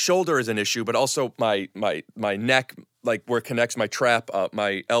anyway, shoulder is an issue, but also my neck, like where it connects my trap,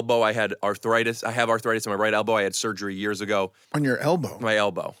 my elbow, I had arthritis. I have arthritis in my right elbow. I had surgery years ago. On your elbow? My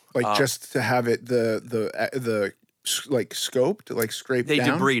elbow. Like just to have it, the like scoped, like scraped down? They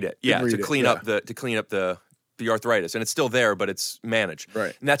debride it, to clean up the arthritis, and it's still there, but it's managed.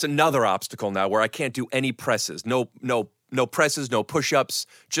 Right. And that's another obstacle now where I can't do any presses. No presses, no push-ups,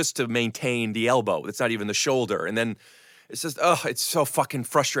 just to maintain the elbow. It's not even the shoulder. And then it's just, it's so fucking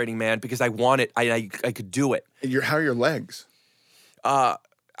frustrating, man, because I want it. I could do it. How are your legs? I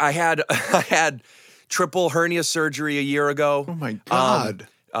had triple hernia surgery a year ago. Oh my God.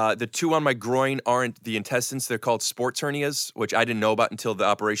 The two on my groin aren't the intestines. They're called sports hernias, which I didn't know about until the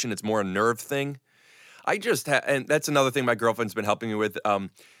operation. It's more a nerve thing. And that's another thing my girlfriend's been helping me with.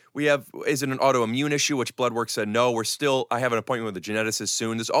 Is it an autoimmune issue, which blood work said no. I have an appointment with a geneticist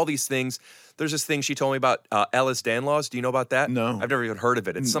soon. There's all these things. There's this thing she told me about, Ehlers-Danlos. Do you know about that? No. I've never even heard of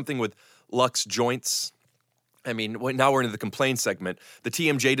it. It's something with Lux joints. I mean, now we're into the complaint segment. The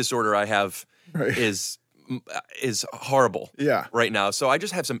TMJ disorder I have is horrible right now. So I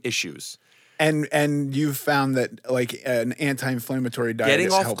just have some issues. And you've found that like an anti-inflammatory diet getting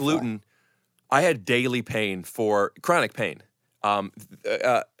is off helpful. gluten, I had daily pain for chronic pain.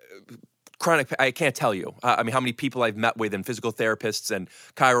 Chronic, I can't tell you. I mean, how many people I've met with and physical therapists and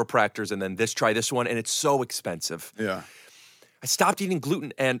chiropractors, and then try this one, and it's so expensive. Yeah. I stopped eating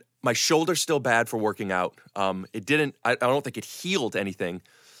gluten, and my shoulder's still bad for working out. It didn't. I don't think it healed anything.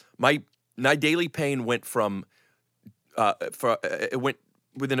 My daily pain went from it went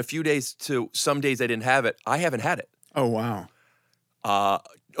within a few days to some days I didn't have it. I haven't had it. Oh wow.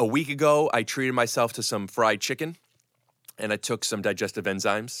 A week ago, I treated myself to some fried chicken, and I took some digestive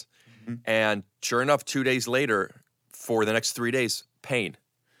enzymes. Mm-hmm. And sure enough, 2 days later, for the next 3 days, pain.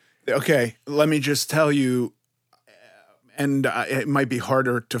 Okay, let me just tell you, and it might be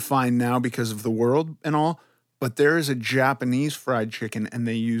harder to find now because of the world and all, but there is a Japanese fried chicken, and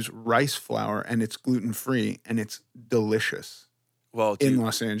they use rice flour, and it's gluten-free, and it's delicious. Well, in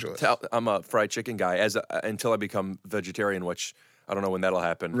Los Angeles. I'm a fried chicken guy until I become vegetarian, which I don't know when that'll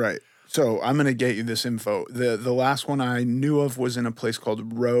happen. Right. So I'm going to get you this info. The last one I knew of was in a place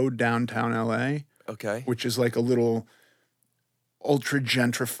called Row, downtown LA. Okay. Which is like a little ultra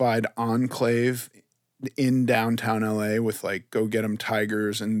gentrified enclave in downtown LA with like Go Get 'em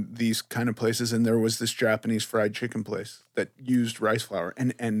Tigers and these kind of places. And there was this Japanese fried chicken place that used rice flour.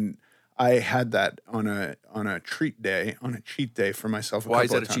 And I had that on a cheat day for myself. Why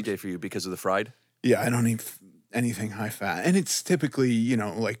is that a cheat day for you? Because of the fried? Yeah, I don't eat anything high fat. And it's typically,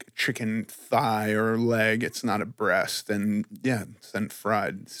 like chicken thigh or leg. It's not a breast. And yeah, it's then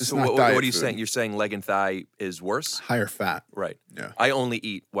fried. It's so not what are you food. saying? You're saying leg and thigh is worse? Higher fat. Right. Yeah. I only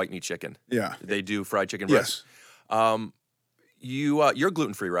eat white meat chicken. Yeah. They do fried chicken breast. Yes. You're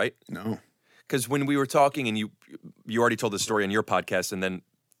gluten-free, right? No. Because when we were talking, and you already told the story on your podcast and then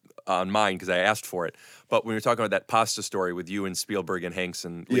on mine because I asked for it. But when we were talking about that pasta story with you and Spielberg and Hanks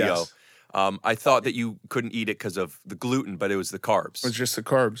and Leo, yes. I thought that you couldn't eat it because of the gluten, but it was the carbs. It was just the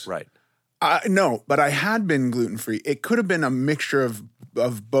carbs. Right. No, but I had been gluten-free. It could have been a mixture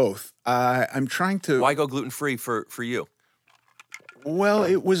of both. I'm trying to... Why go gluten-free for you? Well,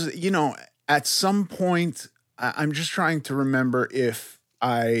 it was, at some point, I'm just trying to remember if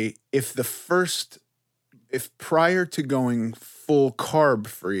the first if prior to going full carb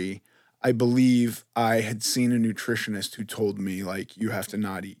free, I believe I had seen a nutritionist who told me, like, you have to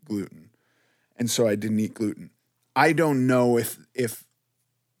not eat gluten. And so I didn't eat gluten. I don't know if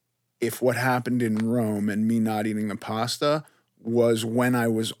what happened in Rome and me not eating the pasta was when I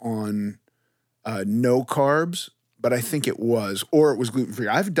was on no carbs, but I think it was, or it was gluten-free.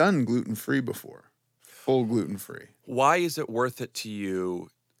 I've done gluten-free before, full gluten-free. Why is it worth it to you?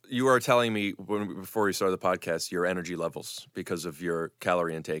 You were telling me before we started the podcast your energy levels because of your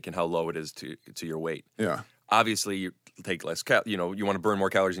calorie intake and how low it is to your weight. Yeah. Obviously, you take less you want to burn more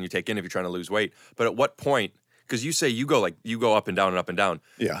calories than you take in if you're trying to lose weight. But at what point? Because you say you go up and down and up and down.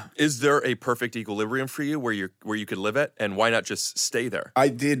 Yeah. Is there a perfect equilibrium for you where you could live at, and why not just stay there? I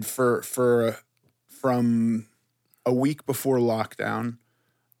did from a week before lockdown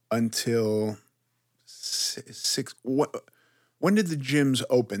until six. When did the gyms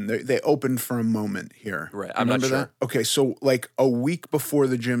open? They opened for a moment here. Right. I'm not sure. That? Okay, so like a week before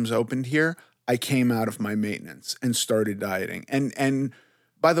the gyms opened here, I came out of my maintenance and started dieting. And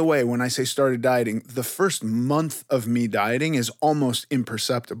by the way, when I say started dieting, the first month of me dieting is almost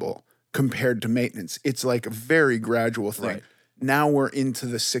imperceptible compared to maintenance. It's like a very gradual thing. Right. Now we're into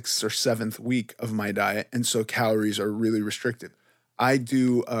the 6th or 7th week of my diet, and so calories are really restricted.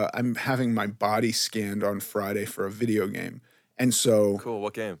 I'm having my body scanned on Friday for a video game. And so cool.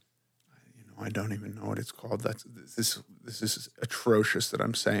 What game? I don't even know what it's called. This is atrocious that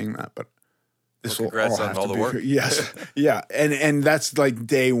I'm saying that, but this will all have all to the be work. Yes, yeah, and that's like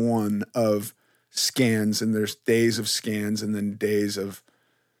day one of scans, and there's days of scans, and then days of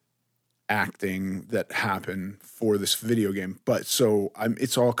acting that happen for this video game. But so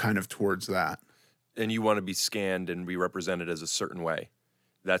it's all kind of towards that. And you want to be scanned and be represented as a certain way.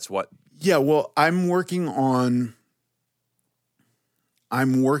 That's what. Yeah. Well, I'm working on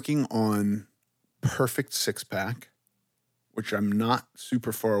perfect 6-pack, which I'm not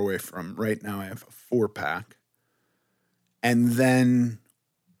super far away from. Right now I have a 4-pack. And then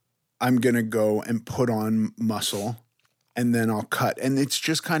I'm going to go and put on muscle, and then I'll cut. And it's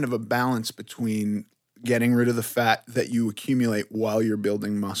just kind of a balance between getting rid of the fat that you accumulate while you're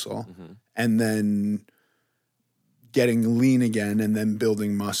building muscle, and then getting lean again, and then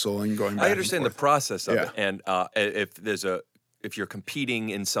building muscle and going back. I understand the process of Yeah. it. And if you're competing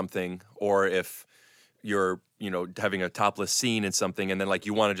in something, or if you're, having a topless scene in something, and then like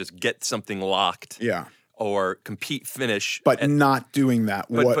you want to just get something locked. Yeah. Or finish. But not doing that.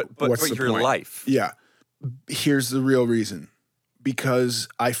 What's for the your point? life. Yeah. Here's the real reason. Because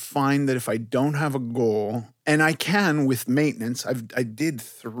I find that if I don't have a goal, and I can with maintenance, I did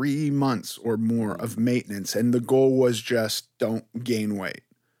 3 months or more of maintenance, and the goal was just don't gain weight.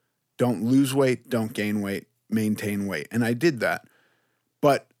 Don't lose weight, don't gain weight, maintain weight. And I did that.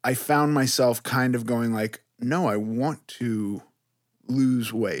 But I found myself kind of going like, no, I want to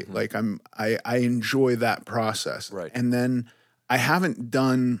lose weight. Like I enjoy that process. Right. And then I haven't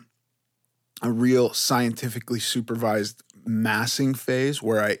done a real scientifically supervised massing phase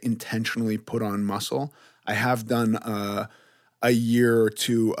where I intentionally put on muscle. I have done a year or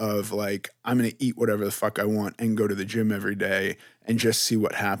two of like, I'm going to eat whatever the fuck I want and go to the gym every day and just see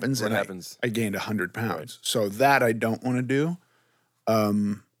what happens. What and happens? I gained 100 pounds. Right. So that I don't want to do.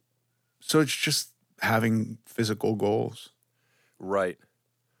 So it's just having physical goals. Right.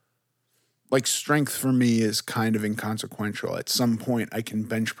 Like strength for me is kind of inconsequential. At some point I can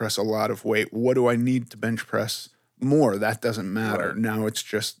bench press a lot of weight. What do I need to bench press more? That doesn't matter. Right. Now it's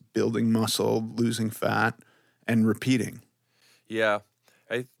just building muscle, losing fat, and repeating. Yeah.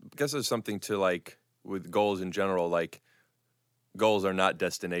 I guess there's something to like with goals in general, like goals are not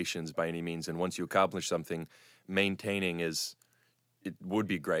destinations by any means. And once you accomplish something, maintaining it would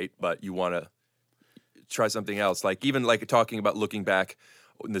be great, but you want to try something else. Like even like talking about looking back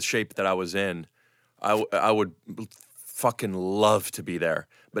in the shape that I was in, I would fucking love to be there.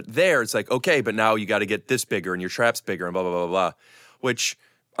 But there it's like, okay, but now you got to get this bigger and your trap's bigger and blah, blah, blah, blah, which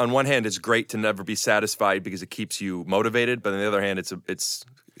on one hand, it's great to never be satisfied because it keeps you motivated. But on the other hand, it's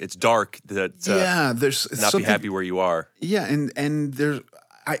dark that there's not be happy where you are. Yeah, and there's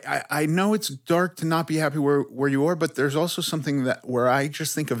I know it's dark to not be happy where you are, but there's also something that where I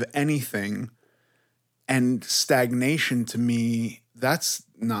just think of anything and stagnation to me, that's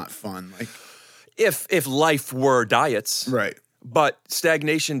not fun. Like if life were diets, right. But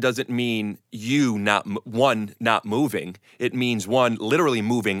stagnation doesn't mean you not moving. It means one literally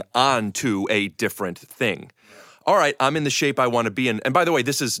moving on to a different thing. All right, I'm in the shape I want to be in. And by the way,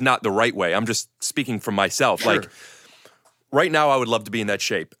 this is not the right way. I'm just speaking for myself. Sure. Like right now I would love to be in that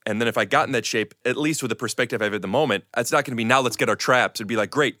shape. And then if I got in that shape, at least with the perspective I have at the moment, it's not going to be now let's get our traps. It'd be like,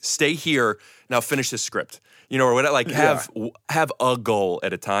 great, stay here, now finish this script. You know, or whatever, like have a goal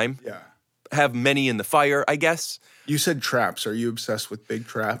at a time. Yeah. Have many in the fire, I guess. You said traps. Are you obsessed with big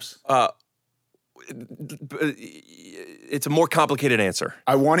traps? It's a more complicated answer.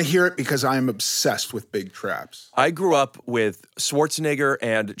 I want to hear it because I am obsessed with big traps. I grew up with Schwarzenegger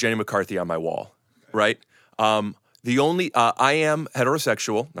and Jenny McCarthy on my wall, right? The only I am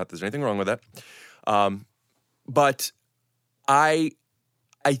heterosexual. Not that there's anything wrong with that, but I'm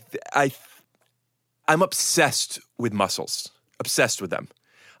obsessed with muscles. Obsessed with them.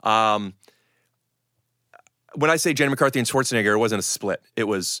 When I say Jenny McCarthy and Schwarzenegger, it wasn't a split. It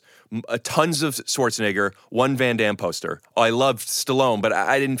was tons of Schwarzenegger, one Van Damme poster. I loved Stallone, but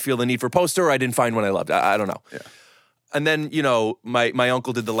I didn't feel the need for a poster, or I didn't find one I loved. I don't know. Yeah. And then, you know, my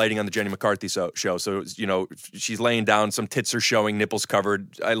uncle did the lighting on the Jenny McCarthy show. So, it was, you know, she's laying down, some tits are showing, nipples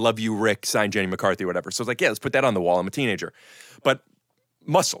covered. I love you, Rick, signed Jenny McCarthy or whatever. So I was like, yeah, let's put that on the wall. I'm a teenager. But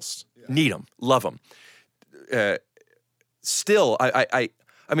muscles, need them, love them. Still, I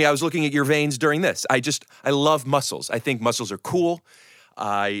mean, I was looking at your veins during this. I love muscles. I think muscles are cool.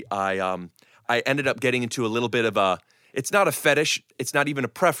 I ended up getting into a little bit of it's not a fetish. It's not even a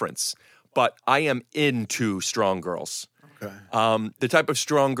preference, but I am into strong girls. Okay. The type of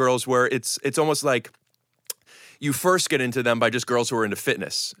strong girls where it's almost like you first get into them by just girls who are into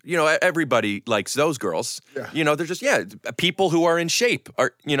fitness. You know, everybody likes those girls. Yeah. You know, they're just, people who are in shape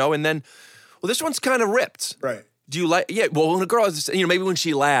are, you know, and then, well, this one's kind of ripped. Right. Do you like, well, when a girl is, you know, maybe when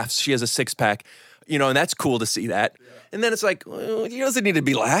she laughs, she has a six pack, you know, and that's cool to see that. Yeah. And then it's like, well, he doesn't need to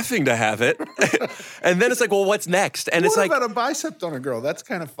be laughing to have it. And then it's like, well, what's next? And it's like, what about a bicep on a girl? That's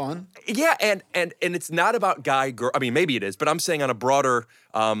kind of fun. Yeah. And it's not about guy, girl. I mean, maybe it is, but I'm saying on a broader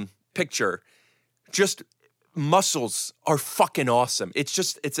picture, just muscles are fucking awesome. It's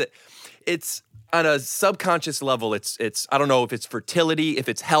just, it's on a subconscious level. It's, I don't know if it's fertility, if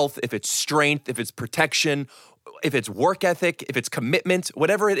it's health, if it's strength, if it's protection, if it's work ethic, if it's commitment,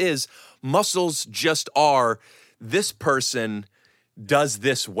 whatever it is, muscles just are, this person does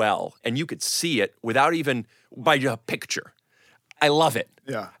this well. And you could see it without even by a picture. I love it.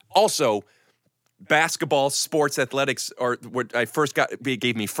 Yeah. Also, basketball, sports, athletics are what I first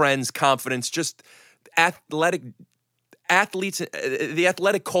gave me friends, confidence, just athletes. The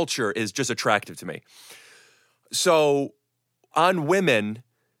athletic culture is just attractive to me. So on women,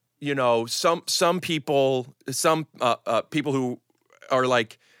 you know, some people who are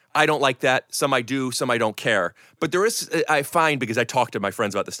like, I don't like that. Some I do, some I don't care. But there is, I find, because I talk to my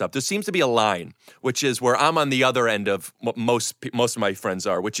friends about this stuff, there seems to be a line, which is where I'm on the other end of what most of my friends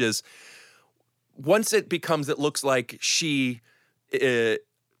are, which is once it becomes, it looks like she, this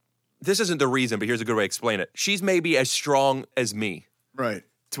isn't the reason, but here's a good way to explain it. She's maybe as strong as me. Right.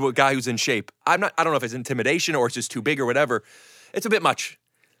 To a guy who's in shape. I don't know if it's intimidation or it's just too big or whatever. It's a bit much.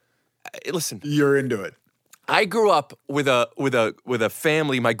 Listen. You're into it. I grew up with a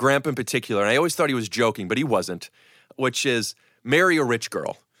family, my grandpa in particular, and I always thought he was joking, but he wasn't, which is marry a rich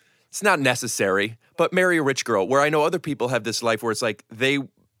girl. It's not necessary, but marry a rich girl, where I know other people have this life where it's like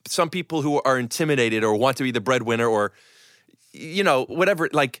some people who are intimidated or want to be the breadwinner or, you know, whatever,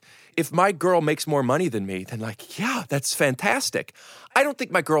 like, if my girl makes more money than me, then like, yeah, that's fantastic. I don't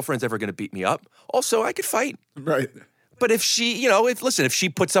think my girlfriend's ever going to beat me up. Also, I could fight. Right. But if she, you know, if she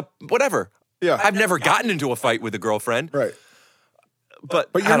puts up whatever. Yeah. I've never gotten into a fight with a girlfriend. Right. But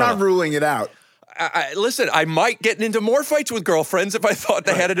you're not ruling it out. Listen, I might get into more fights with girlfriends if I thought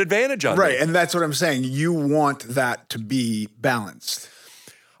they had an advantage on me. Right, and that's what I'm saying. You want that to be balanced.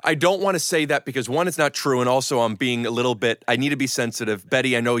 I don't want to say that because, one, it's not true, and also I'm being a little bit, I need to be sensitive.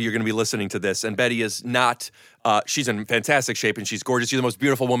 Betty, I know you're going to be listening to this, and Betty is not, she's in fantastic shape, and she's gorgeous. She's the most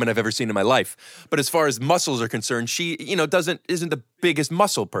beautiful woman I've ever seen in my life. But as far as muscles are concerned, she, you know, isn't the biggest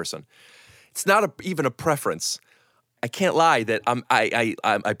muscle person. It's not even a preference. I can't lie that I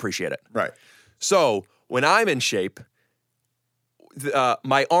appreciate it. Right. So when I'm in shape,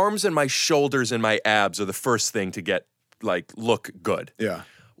 my arms and my shoulders and my abs are the first thing to get, like, look good. Yeah.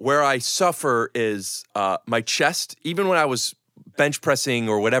 Where I suffer is my chest. Even when I was bench pressing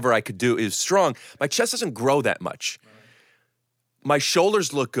or whatever I could do is strong, my chest doesn't grow that much. Right. My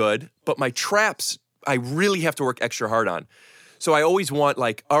shoulders look good, but my traps, I really have to work extra hard on. So I always want,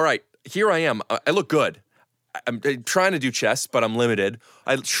 like, all right, here I am. I look good. I'm trying to do chest, but I'm limited.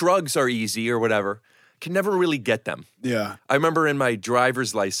 Shrugs are easy or whatever. Can never really get them. Yeah. I remember in my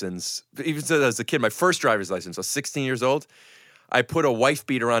driver's license, even as a kid, my first driver's license, I was 16 years old, I put a wife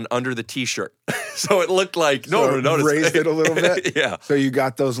beater on under the T-shirt. So it looked like, no one would notice. Raised it a little bit? Yeah. So you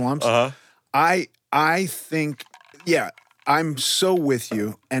got those lumps? Uh-huh. I think, yeah, I'm so with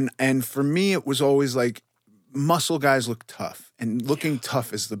you. And for me, it was always like muscle guys look tough, and looking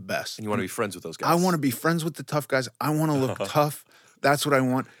tough is the best. And you want to be friends with those guys. I want to be friends with the tough guys. I want to look tough. That's what I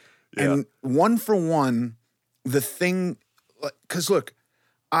want. Yeah. And one for one, the thing, because look,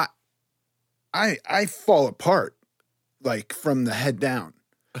 I fall apart like from the head down.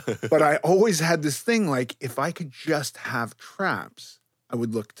 But I always had this thing like if I could just have traps, I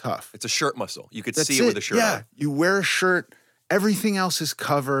would look tough. It's a shirt muscle. You could That's see it with a shirt yeah. on. You wear a shirt, everything else is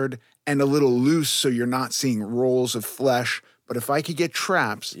covered and a little loose so you're not seeing rolls of flesh. But if I could get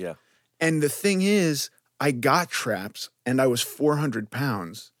traps, Yeah. and the thing is, I got traps and I was 400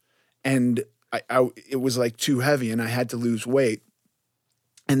 pounds and it was like too heavy and I had to lose weight.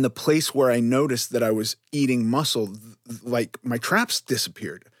 And the place where I noticed that I was eating muscle, like my traps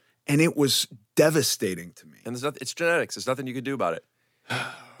disappeared. And it was devastating to me. And there's nothing, it's genetics. There's nothing you can do about it.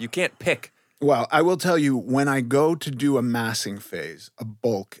 You can't pick. Well, I will tell you, when I go to do a massing phase, a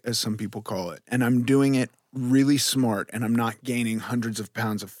bulk, as some people call it, and I'm doing it really smart and I'm not gaining hundreds of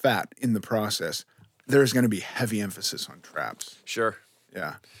pounds of fat in the process, there's going to be heavy emphasis on traps. Sure.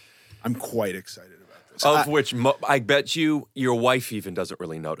 Yeah. I'm quite excited about this. Of which I bet you your wife even doesn't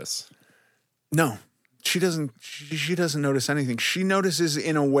really notice. No, she doesn't. She doesn't notice anything. She notices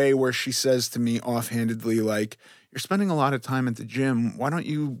in a way where she says to me offhandedly, like, "You're spending a lot of time at the gym. Why don't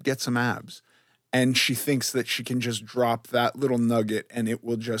you get some abs?" And she thinks that she can just drop that little nugget and it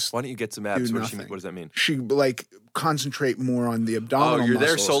will just. Why don't you get some abs? do What nothing. does that mean? She like concentrate more on the Oh, abdominal. you're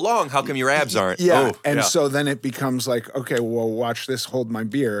there muscles. so long. How come your abs aren't? Yeah, Oh, and yeah. so then it becomes like, okay, well, watch this, hold my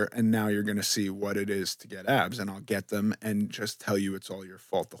beer, and now you're going to see what it is to get abs, and I'll get them and just tell you it's all your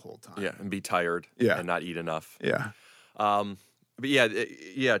fault the whole time. Yeah, and be tired. Yeah. And not eat enough. Yeah. But yeah,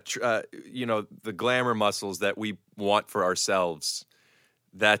 you know, the glamour muscles that we want for ourselves,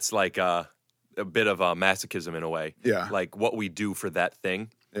 that's like a bit of a masochism in a way. Yeah. Like what we do for that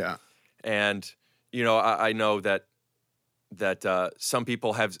thing. Yeah. And, you know, I know that some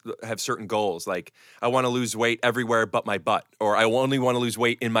people have certain goals. Like, I want to lose weight everywhere but my butt, or I only want to lose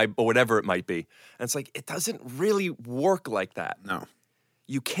weight in my, or whatever it might be. And it's like, it doesn't really work like that. No.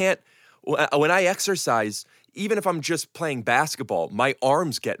 You can't, when I exercise, even if I'm just playing basketball, my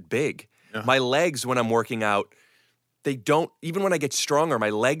arms get big. Yeah. My legs, when I'm working out, they don't, even when I get stronger, my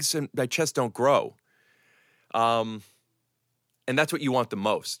legs and my chest don't grow. And that's what you want the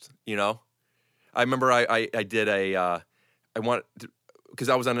most, you know? I remember I did because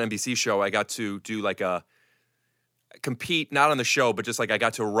I was on an NBC show, I got to do like compete, not on the show, but just like I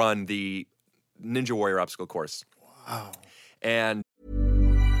got to run the Ninja Warrior obstacle course. Wow. And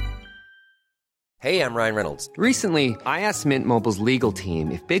Hey, I'm Ryan Reynolds. Recently, I asked Mint Mobile's legal team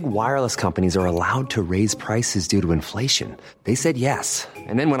if big wireless companies are allowed to raise prices due to inflation. They said yes.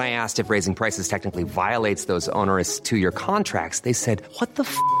 And then when I asked if raising prices technically violates those onerous 2-year contracts, they said, "What the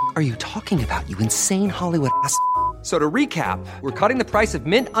f*** are you talking about, you insane Hollywood ass?" So to recap, we're cutting the price of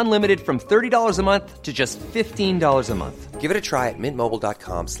Mint Unlimited from $30 a month to just $15 a month. Give it a try at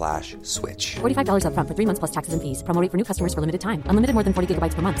mintmobile.com/switch. $45 up front for 3 months plus taxes and fees. Promo rate for new customers for limited time. Unlimited more than 40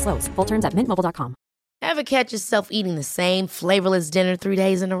 gigabytes per month. Slows full terms at mintmobile.com. Ever catch yourself eating the same flavorless dinner 3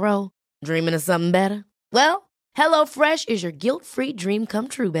 days in a row? Dreaming of something better? Well, HelloFresh is your guilt-free dream come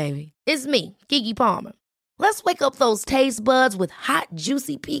true, baby. It's me, Keke Palmer. Let's wake up those taste buds with hot,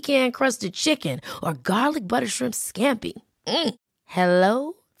 juicy pecan-crusted chicken or garlic butter shrimp scampi.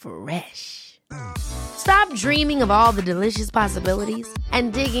 Hello Fresh. Stop dreaming of all the delicious possibilities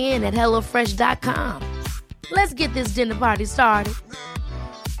and dig in at HelloFresh.com. Let's get this dinner party started.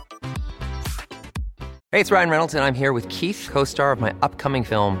 Hey, it's Ryan Reynolds, and I'm here with Keith, co-star of my upcoming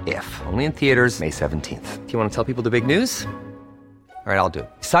film, If, only in theaters May 17th. Do you want to tell people the big news? All right, I'll do it.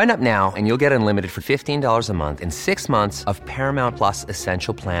 Sign up now and you'll get unlimited for $15 a month and 6 months of Paramount Plus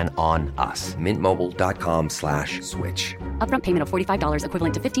Essential Plan on us. mintmobile.com/switch. Upfront payment of $45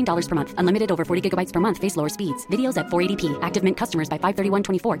 equivalent to $15 per month. Unlimited over 40 gigabytes per month. Face lower speeds. Videos at 480p. Active Mint customers by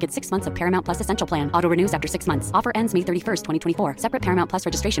 531.24 get 6 months of Paramount Plus Essential Plan. Auto renews after 6 months. Offer ends May 31st, 2024. Separate Paramount Plus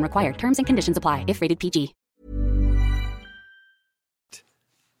registration required. Terms and conditions apply if rated PG.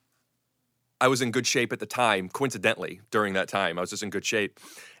 I was in good shape at the time, coincidentally, during that time. I was just in good shape.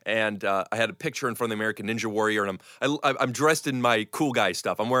 And I had a picture in front of the American Ninja Warrior, and I'm dressed in my cool guy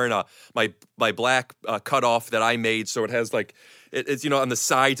stuff. I'm wearing my black cutoff that I made, so it has like, it's, you know, on the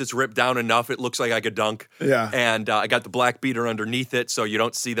sides, it's ripped down enough, it looks like I could dunk. Yeah. And I got the black beater underneath it, so you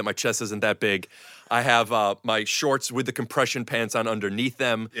don't see that my chest isn't that big. I have my shorts with the compression pants on underneath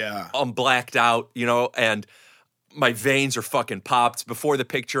them. Yeah. I'm blacked out, you know, and my veins are fucking popped. Before the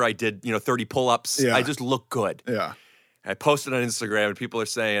picture, I did, 30 pull-ups. Yeah. I just look good. Yeah. I posted on Instagram, and people are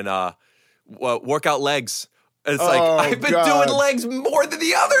saying, workout legs. And it's like, I've been doing legs more than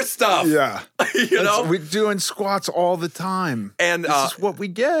the other stuff. Yeah. You know? We're doing squats all the time. And this is what we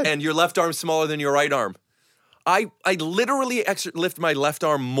get. And your left arm's smaller than your right arm. I literally lift my left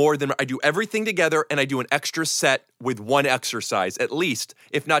arm more than I do everything together, and I do an extra set with one exercise, at least,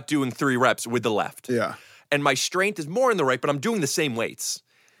 if not doing 3 reps with the left. Yeah. And my strength is more in the right, but I'm doing the same weights.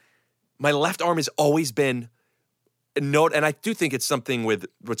 My left arm has always been and I do think it's something with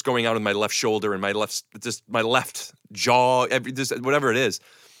what's going on with my left shoulder and my left jaw, whatever it is.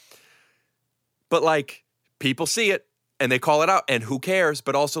 But like, people see it and they call it out, and who cares?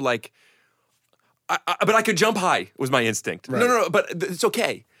 But also like, but I could jump high was my instinct. Right. No, but it's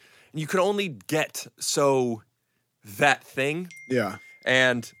okay. You can only get so that thing. Yeah.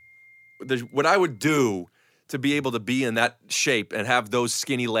 And what I would do to be able to be in that shape and have those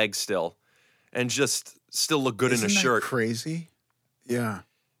skinny legs still, and just still look good in a shirt. Isn't that crazy? Yeah.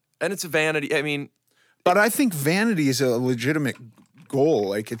 And it's a vanity. I mean, but I think vanity is a legitimate goal.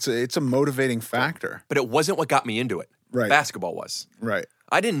 Like it's a motivating factor. But it wasn't what got me into it. Right. Basketball was. Right.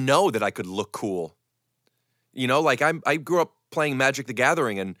 I didn't know that I could look cool. You know, like I grew up playing Magic the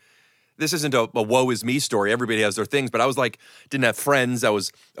Gathering, and this isn't a woe is me story. Everybody has their things, but I was like, didn't have friends. I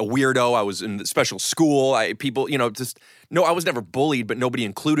was a weirdo. I was in special school. I was never bullied, but nobody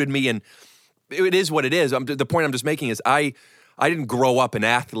included me. And it is what it is. The point I'm just making is I didn't grow up an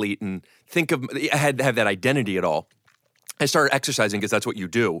athlete and I had to have that identity at all. I started exercising because that's what you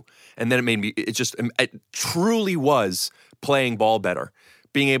do. And then it truly was playing ball better,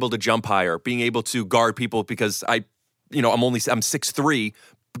 being able to jump higher, being able to guard people because I'm 6'3",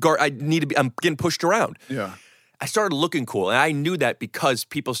 I'm getting pushed around. Yeah. I started looking cool, and I knew that because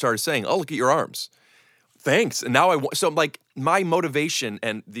people started saying, "Oh, look at your arms." Thanks. And now so like my motivation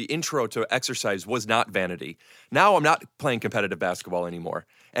and the intro to exercise was not vanity. Now I'm not playing competitive basketball anymore.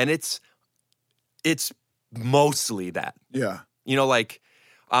 And it's mostly that. Yeah. You know, like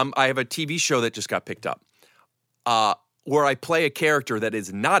I have a TV show that just got picked up where I play a character that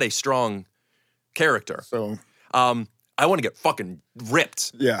is not a strong character. So I want to get fucking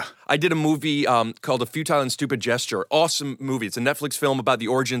ripped. Yeah. I did a movie called A Futile and Stupid Gesture. Awesome movie. It's a Netflix film about the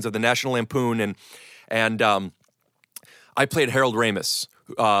origins of the National Lampoon, and I played Harold Ramis,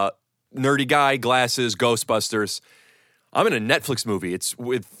 nerdy guy, glasses, Ghostbusters. I'm in a Netflix movie. It's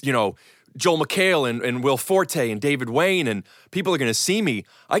with, Joel McHale and Will Forte and David Wayne, and people are going to see me.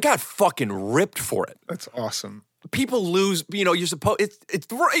 I got fucking ripped for it. That's awesome. People lose, you're supposed,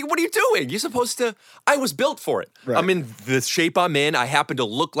 what are you doing? You're supposed to, I was built for it. Right. I'm in the shape I'm in. I happen to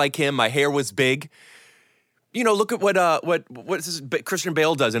look like him. My hair was big. Look at what Christian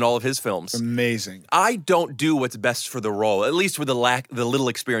Bale does in all of his films. Amazing. I don't do what's best for the role, at least with the little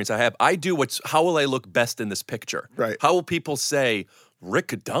experience I have. I do how will I look best in this picture? Right. How will people say, Rick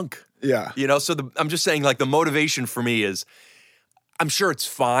could dunk? Yeah. I'm just saying, like, the motivation for me is, I'm sure it's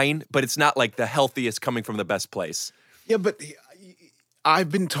fine, but it's not like the healthiest coming from the best place. Yeah, but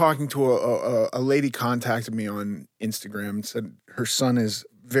I've been talking to a lady contacted me on Instagram and said her son is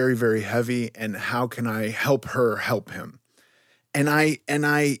very, very heavy, and how can I help her help him? And I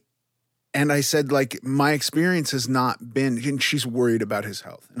said, like, my experience has not been, and she's worried about his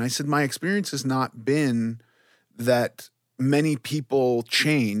health. And I said, my experience has not been that many people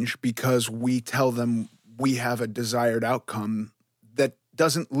change because we tell them we have a desired outcome that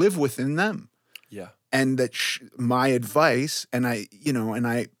doesn't live within them. Yeah. And that my advice, and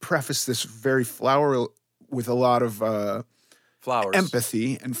I preface this very with a lot of flowers,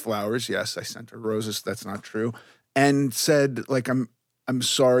 empathy and flowers. Yes, I sent her roses. That's not true. And said, like, I'm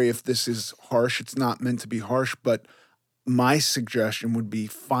sorry if this is harsh. It's not meant to be harsh, but my suggestion would be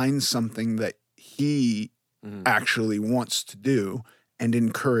find something that he actually wants to do and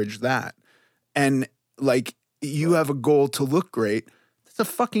encourage that. And like, you have a goal to look great. That's a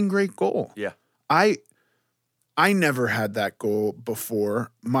fucking great goal. Yeah. I never had that goal before.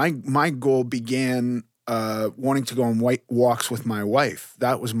 My goal began wanting to go on walks with my wife.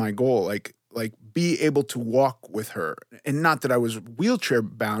 That was my goal. Like be able to walk with her. And not that I was wheelchair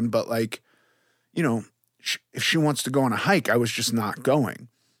bound, but like, if she wants to go on a hike, I was just not going.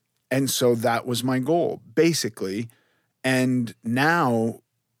 And so that was my goal, basically. And now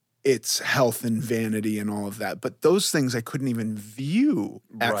it's health and vanity and all of that. But those things I couldn't even view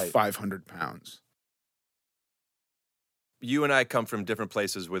at 500 pounds. You and I come from different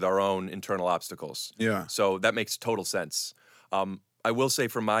places with our own internal obstacles. Yeah. So that makes total sense. I will say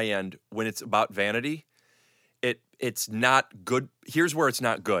from my end, when it's about vanity, it's not good. Here's where it's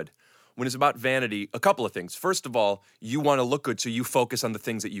not good. When it's about vanity, a couple of things. First of all, you want to look good, so you focus on the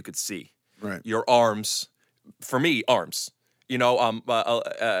things that you could see. Right. Your arms. For me, arms. You know,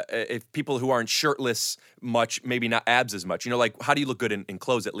 if people who aren't shirtless much, maybe not abs as much. You know, like how do you look good in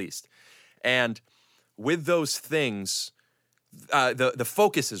clothes at least? And with those things, the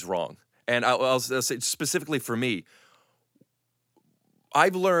focus is wrong. And I'll say specifically for me,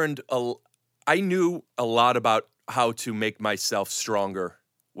 I've learned I knew a lot about how to make myself stronger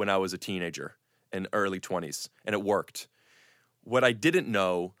when I was a teenager in early 20s, and it worked. What I didn't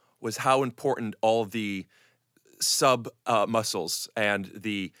know was how important all the sub muscles and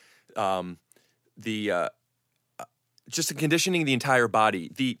the just conditioning the entire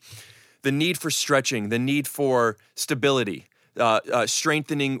body, the need for stretching, the need for stability,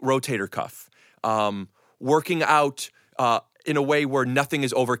 strengthening rotator cuff, working out in a way where nothing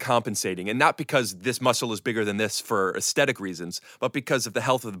is overcompensating, and not because this muscle is bigger than this for aesthetic reasons, but because of the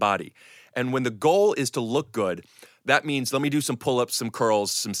health of the body. And when the goal is to look good, that means let me do some pull-ups, some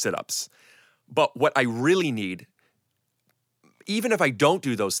curls, some sit-ups. But what I really need, even if I don't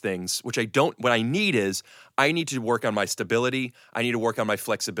do those things, which I don't, what I need is I need to work on my stability. I need to work on my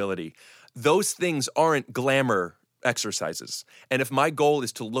flexibility. Those things aren't glamour exercises. And if my goal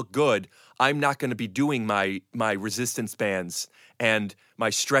is to look good, I'm not going to be doing my resistance bands and my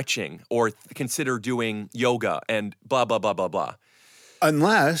stretching or consider doing yoga and blah, blah, blah, blah, blah.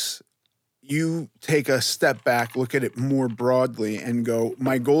 Unless you take a step back, look at it more broadly and go,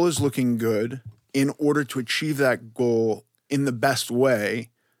 my goal is looking good. In order to achieve that goal in the best way,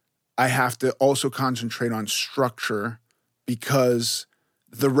 I have to also concentrate on structure because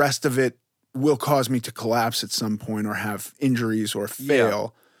the rest of it will cause me to collapse at some point or have injuries or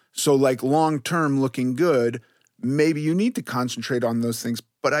fail. Yeah. So like long-term looking good, maybe you need to concentrate on those things,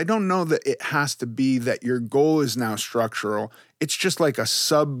 but I don't know that it has to be that your goal is now structural. It's just like a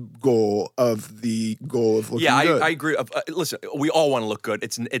sub-goal of the goal of looking good. Yeah, I agree. Listen, we all want to look good.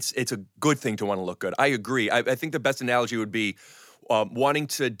 It's a good thing to want to look good. I agree. I think the best analogy would be wanting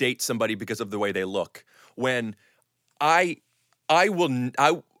to date somebody because of the way they look. When I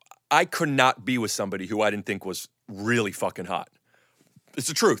could not be with somebody who I didn't think was really fucking hot. It's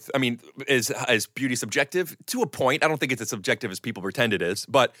the truth. I mean, is beauty subjective? To a point. I don't think it's as subjective as people pretend it is,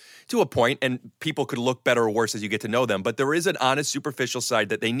 but to a point, and people could look better or worse as you get to know them, but there is an honest, superficial side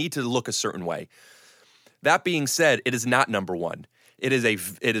that they need to look a certain way. That being said, it is not number one. It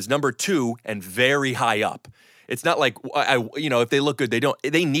is number two and very high up. It's not like, if they look good,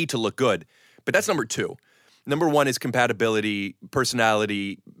 they need to look good, but that's number two. Number one is compatibility,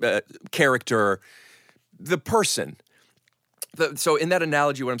 personality, character, the person. So in that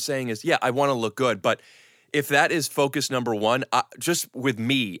analogy, what I'm saying is, yeah, I want to look good, but if that is focus number one, just with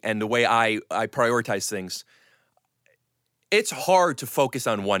me and the way I prioritize things, it's hard to focus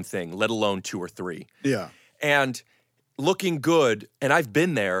on one thing, let alone two or three. Yeah. And looking good, and I've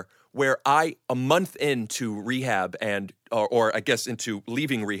been there, where a month into rehab or I guess into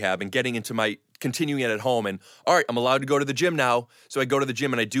leaving rehab and getting into my continuing it at home, and all right, I'm allowed to go to the gym now, so I go to the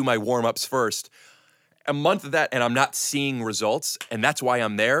gym and I do my warm-ups first. A month of that, and I'm not seeing results, and that's why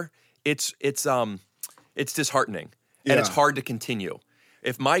I'm there. It's disheartening, and it's hard to continue.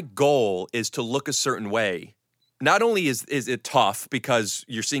 If my goal is to look a certain way, not only is it tough because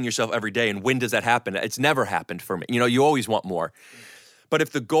you're seeing yourself every day, and when does that happen? It's never happened for me. You know, you always want more. But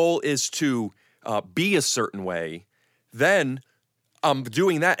if the goal is to be a certain way, then I'm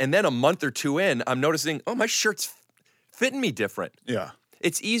doing that, and then a month or two in, I'm noticing, oh, my shirt's fitting me different. Yeah.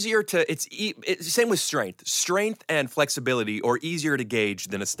 It's easier to, same with strength. Strength and flexibility are easier to gauge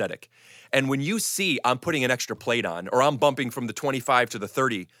than aesthetic. And when you see I'm putting an extra plate on, or I'm bumping from the 25 to the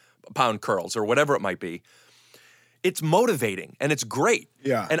 30-pound curls, or whatever it might be, it's motivating and it's great.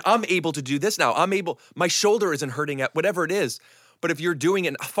 Yeah. And I'm able to do this now. My shoulder isn't hurting at whatever it is. But if you're doing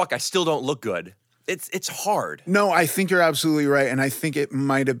it, I still don't look good. It's hard. No, I think you're absolutely right. And I think it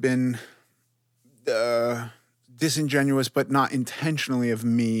might have been disingenuous, but not intentionally of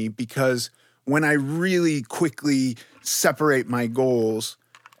me, because when I really quickly separate my goals,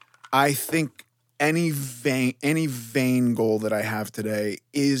 I think any vain goal that I have today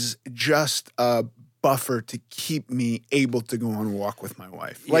is just a buffer to keep me able to go on a walk with my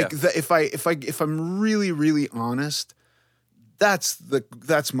wife. Yeah. Like if I'm really, really honest, that's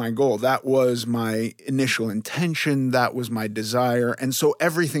my goal. That was my initial intention. That was my desire. And so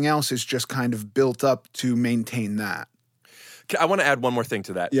everything else is just kind of built up to maintain that. I want to add one more thing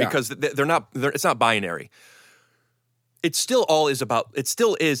to that, because it's not binary. It still includes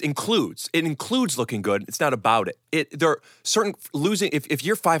looking good. It's not about it. There are certain if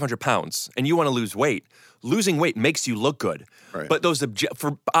you're 500 pounds and you want to lose weight, losing weight makes you look good. Right. But those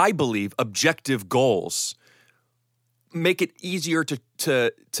I believe objective goals make it easier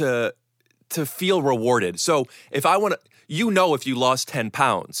to feel rewarded. So if I want to, you know if you lost 10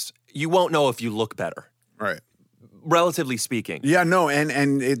 pounds, you won't know if you look better, Right. relatively speaking. Yeah, no,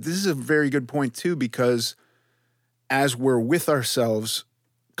 and this is a very good point too, because as we're with ourselves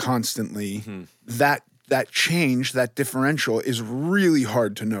constantly, that change, that differential is really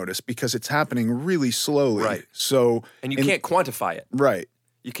hard to notice because it's happening really slowly. Right. So, And you can't quantify it. Right.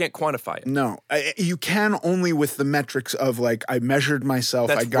 You can't quantify it. No, you can only with the metrics of like I measured myself,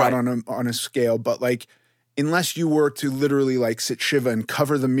 That's I got right. on a scale, but like unless you were to literally like sit Shiva and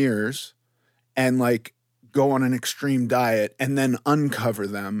cover the mirrors and like go on an extreme diet and then uncover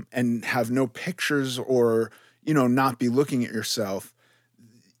them and have no pictures or, you know, not be looking at yourself,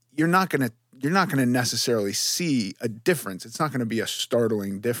 you're not going to necessarily see a difference. It's not going to be a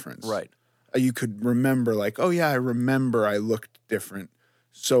startling difference. Right. You could remember like, oh yeah, I remember I looked different.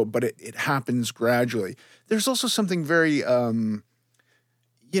 So, but it happens gradually. There's also something very,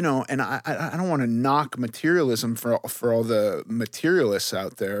 you know, and I don't want to knock materialism for all the materialists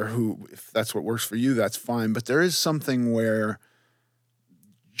out there who, if that's what works for you, that's fine. But there is something where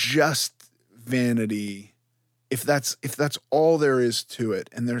just vanity, if that's all there is to it,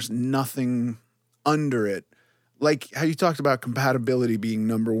 and there's nothing under it, like how you talked about compatibility being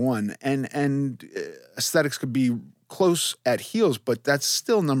number one, and aesthetics could be close at heels, but that's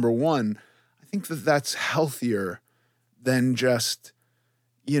still number one. I think that's healthier than just,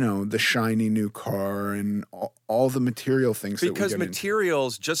 you know, the shiny new car and all the material things. Because that we get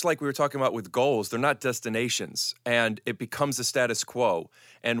materials, just like we were talking about with goals, they're not destinations, and it becomes a status quo.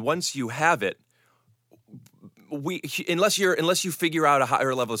 And once you have it, unless you figure out a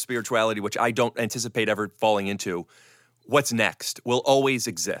higher level of spirituality, which I don't anticipate ever falling into, what's next will always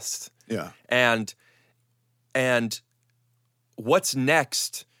exist. Yeah. And what's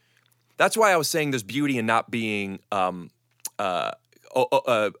next? That's why I was saying there's beauty in not being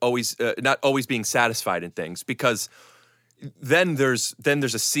always not always being satisfied in things, because then there's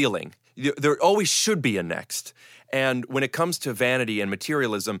a ceiling. There always should be a next. And when it comes to vanity and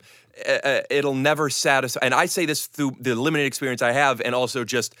materialism, it'll never satisfy. And I say this through the limited experience I have, and also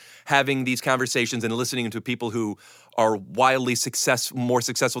just having these conversations and listening to people who are wildly more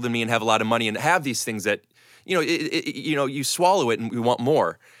successful than me and have a lot of money and have these things that, you swallow it and we want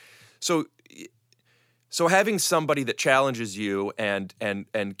more. So having somebody that challenges you and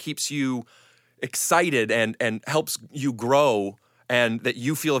keeps you excited and helps you grow, and that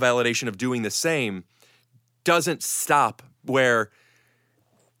you feel a validation of doing the same, doesn't stop where,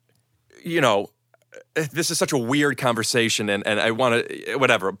 this is such a weird conversation, and I want to,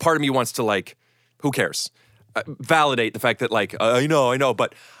 whatever. Part of me wants to, like, who cares? Validate the fact that, like, I know,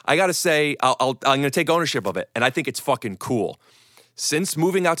 but I got to say, I'm going to take ownership of it, and I think it's fucking cool. Since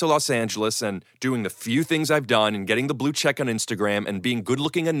moving out to Los Angeles and doing the few things I've done and getting the blue check on Instagram and being good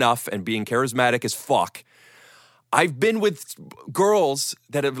looking enough and being charismatic as fuck, I've been with girls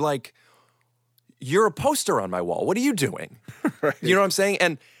that have, like, you're a poster on my wall. What are you doing? Right. You know what I'm saying?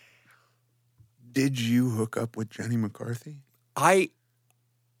 And did you hook up with Jenny McCarthy? I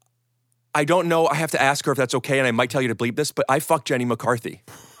don't know. I have to ask her if that's okay, and I might tell you to bleep this, but I fucked Jenny McCarthy.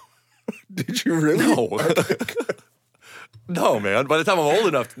 Did you really? No. No, man. By the time I'm old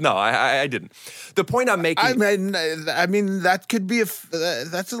enough, no, I didn't. The point I'm making... I mean, that could be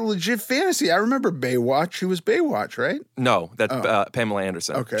that's a legit fantasy. I remember Baywatch. He was Baywatch, right? No, that's Pamela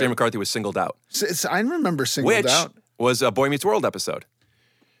Anderson. Okay. Jenny McCarthy was Singled Out. I remember Singled Out. Which was a Boy Meets World episode.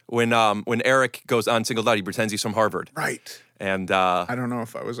 When Eric goes on Singled Out, he pretends he's from Harvard. Right. And I don't know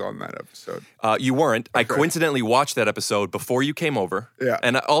if I was on that episode. You weren't. Okay. I coincidentally watched that episode before you came over. Yeah.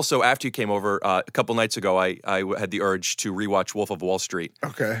 And also after you came over, a couple nights ago, I had the urge to rewatch Wolf of Wall Street.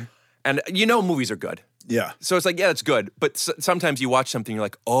 Okay. And movies are good. Yeah. So it's like, yeah, it's good. But sometimes you watch something, you're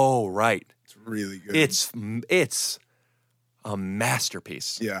like, oh, right. It's really good. It's a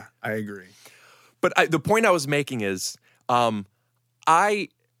masterpiece. Yeah, I agree. But the point I was making is, I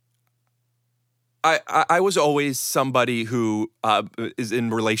was always somebody who is in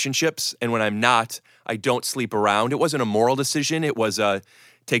relationships, and when I'm not, I don't sleep around. It wasn't a moral decision. It was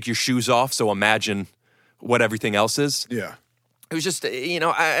take your shoes off, so imagine what everything else is. Yeah. It was just,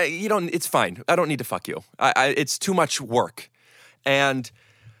 it's fine. I don't need to fuck you. It's too much work. And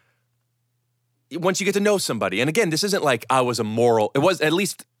once you get to know somebody, and again, this isn't like I was a moral, it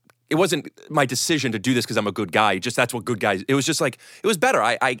wasn't my decision to do this because I'm a good guy. Just that's what good guys, it was just like, it was better.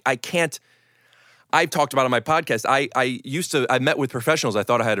 I can't, I've talked about on my podcast, I met with professionals. I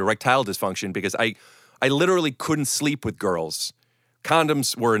thought I had erectile dysfunction because I literally couldn't sleep with girls.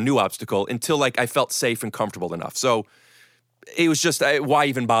 Condoms were a new obstacle until, like, I felt safe and comfortable enough. So it was just, why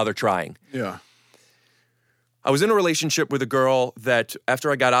even bother trying? Yeah. I was in a relationship with a girl that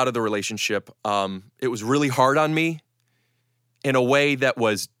after I got out of the relationship, it was really hard on me in a way that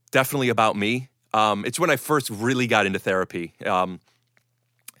was definitely about me. It's when I first really got into therapy. And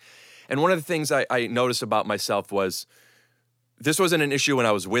one of the things I noticed about myself was this wasn't an issue when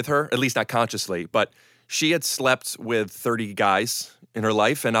I was with her, at least not consciously, but she had slept with 30 guys in her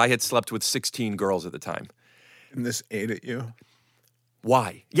life, and I had slept with 16 girls at the time. And this ate at you?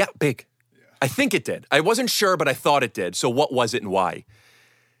 Why? Yeah, big. Yeah. I think it did. I wasn't sure, but I thought it did. So what was it and why?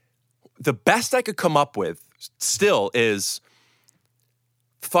 The best I could come up with still is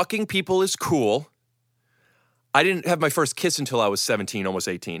fucking people is cool. I didn't have my first kiss until I was 17, almost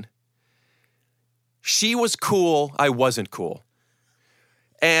 18. She was cool. I wasn't cool.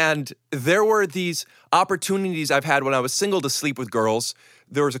 And there were these opportunities I've had when I was single to sleep with girls.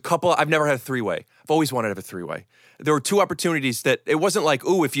 There was a couple, I've never had a three-way. I've always wanted to have a three-way. There were two opportunities that it wasn't like,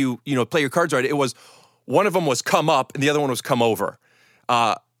 ooh, if you play your cards right. It was, one of them was come up and the other one was come over.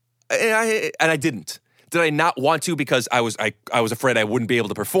 And I didn't. Did I not want to because I was afraid I wouldn't be able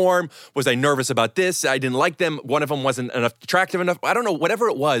to perform? Was I nervous about this? I didn't like them. One of them wasn't enough attractive enough. I don't know. Whatever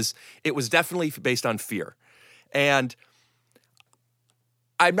it was definitely based on fear. And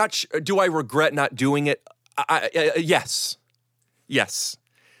I'm not sure. Do I regret not doing it? Yes. Yes.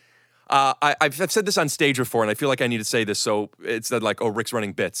 I've said this on stage before, and I feel like I need to say this so it's not like, oh, Rick's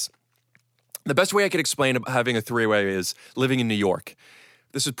running bits. The best way I could explain having a three-way is living in New York.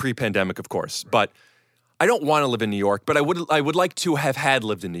 This is pre-pandemic, of course, but I don't want to live in New York, but I would like to have had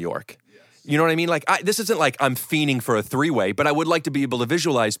lived in New York. Yes. You know what I mean? Like, this isn't like I'm fiending for a three-way, but I would like to be able to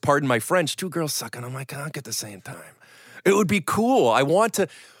visualize, pardon my French, two girls sucking on my cock at the same time. It would be cool. I want to,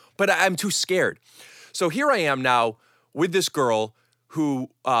 but I'm too scared. So here I am now with this girl who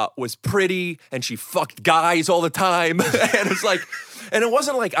was pretty and she fucked guys all the time. And it's like, and it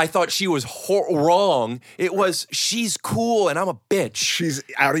wasn't like I thought she was wrong. It was, she's cool and I'm a bitch. She's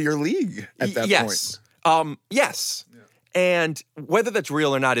out of your league at that point. Yes. Yeah. And whether that's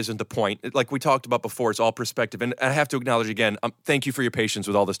real or not isn't the point. Like we talked about before, it's all perspective. And I have to acknowledge again, thank you for your patience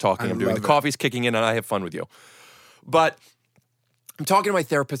with all this talking I'm doing. The coffee's kicking in and I have fun with you. But I'm talking to my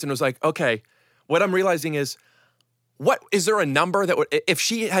therapist and it was like, okay, what I'm realizing is, is there a number that would, if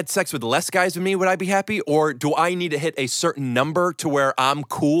she had sex with less guys than me, would I be happy? Or do I need to hit a certain number to where I'm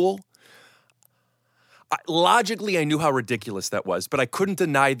cool? Logically, I knew how ridiculous that was, but I couldn't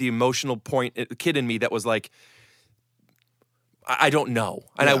deny the emotional kid in me that was like, I don't know,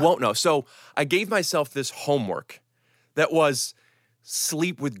 and I won't know. So I gave myself this homework that was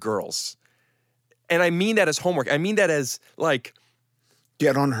sleep with girls. And I mean that as homework. I mean that as like,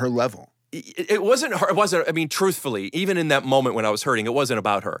 get on her level. It wasn't her. It wasn't, I mean, truthfully, even in that moment when I was hurting, it wasn't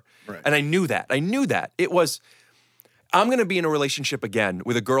about her. Right. And I knew that. It was, I'm going to be in a relationship again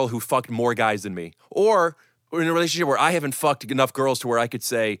with a girl who fucked more guys than me. Or in a relationship where I haven't fucked enough girls to where I could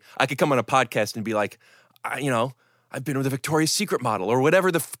say, I could come on a podcast and be like, I've been with a Victoria's Secret model or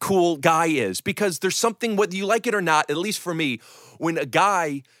whatever the cool guy is. Because there's something, whether you like it or not, at least for me, when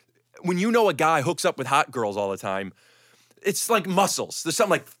you know a guy hooks up with hot girls all the time, it's like muscles. There's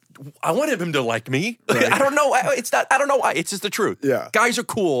something like, I wanted him to like me. Right. I don't know. I don't know why. It's just the truth. Yeah. Guys are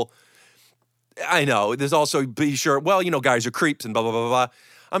cool. I know. There's also, be sure, well, guys are creeps and blah, blah, blah, blah.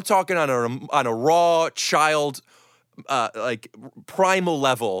 I'm talking on a raw child, like primal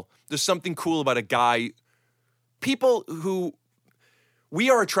level. There's something cool about a guy. We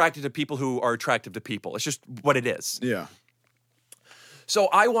are attracted to people who are attractive to people. It's just what it is. Yeah. So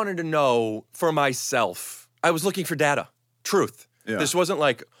I wanted to know for myself. I was looking for data, truth. Yeah. This wasn't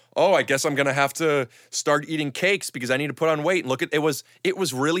like, oh, I guess I'm going to have to start eating cakes because I need to put on weight. And look at it was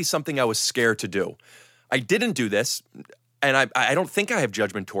really something I was scared to do. I didn't do this, and I don't think I have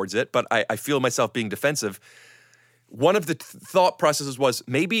judgment towards it, but I feel myself being defensive. One of the thought processes was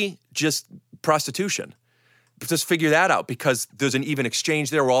maybe just prostitution. Just figure that out because there's an even exchange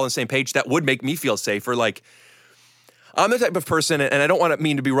there. We're all on the same page. That would make me feel safer. Like, I'm the type of person, and I don't want to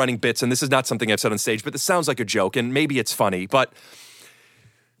mean to be running bits, and this is not something I've said on stage, but this sounds like a joke, and maybe it's funny, but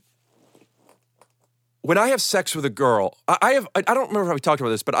when I have sex with a girl, I don't remember how we talked about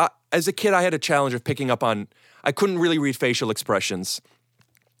this, but as a kid, I had a challenge of picking up on, I couldn't really read facial expressions,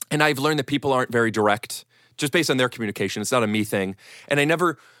 and I've learned that people aren't very direct, just based on their communication. It's not a me thing, and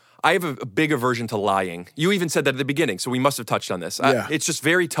I have a big aversion to lying. You even said that at the beginning, so we must have touched on this. Yeah. It's just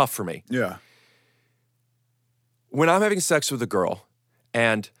very tough for me. Yeah. When I'm having sex with a girl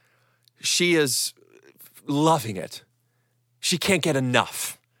and she is loving it, she can't get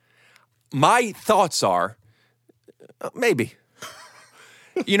enough. My thoughts are, maybe.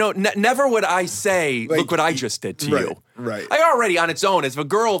 Never would I say, like, look what I just did to you. Right. I already, on its own, if a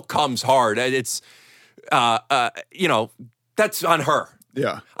girl comes hard, it's, that's on her.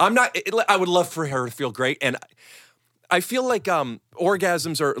 Yeah. I would love for her to feel great. And I feel like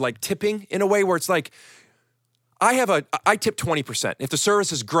orgasms are like tipping in a way where it's like, I tip 20%. If the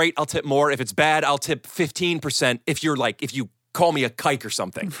service is great, I'll tip more. If it's bad, I'll tip 15%. If you call me a kike or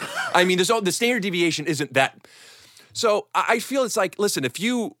something. I mean, the standard deviation isn't that. So I feel it's like, listen, if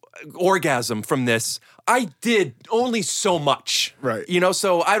you orgasm from this, I did only so much. Right.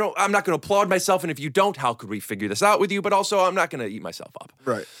 So I'm not going to applaud myself. And if you don't, how could we figure this out with you? But also, I'm not going to eat myself up.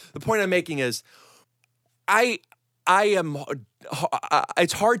 Right. The point I'm making is, it's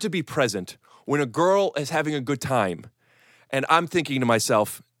hard to be present when a girl is having a good time, and I'm thinking to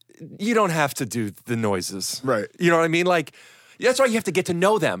myself, you don't have to do the noises. Right. You know what I mean? Like, that's why you have to get to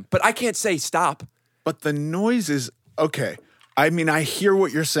know them. But I can't say stop. But the noises, okay. I mean, I hear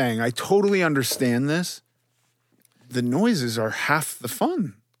what you're saying. I totally understand this. The noises are half the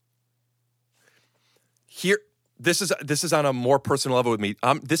fun. Here, this is on a more personal level with me.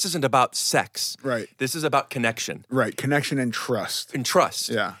 This isn't about sex. Right. This is about connection. Right. Connection and trust. And trust.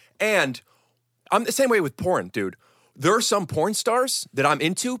 Yeah. And I'm the same way with porn, dude. There are some porn stars that I'm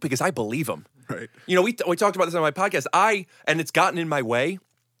into because I believe them. Right. We talked about this on my podcast. And it's gotten in my way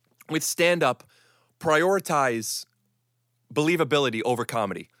with stand-up, prioritize believability over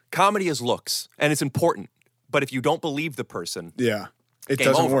comedy. Comedy is looks, and it's important. But if you don't believe the person, yeah, it game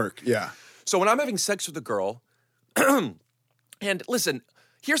doesn't over. work. Yeah. So when I'm having sex with a girl, and listen,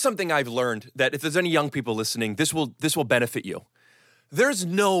 here's something I've learned that if there's any young people listening, this will benefit you. There's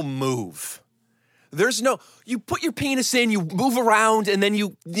no move. You put your penis in, you move around, and then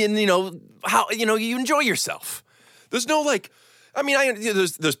you enjoy yourself. There's no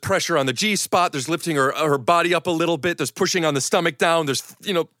there's pressure on the G spot. There's lifting her body up a little bit. There's pushing on the stomach down. There's,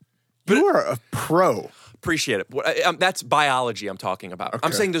 You are a pro. Appreciate it. That's biology I'm talking about. Okay.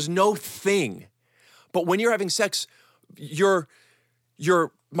 I'm saying there's no thing. But when you're having sex, my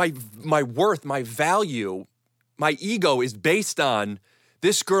worth, my value, my ego is based on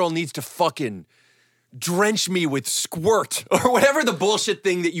this girl needs to fucking drench me with squirt or whatever the bullshit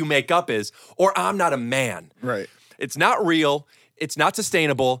thing that you make up is, or I'm not a man. Right. It's not real. It's not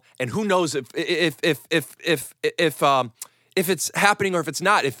sustainable. And who knows if it's happening or if it's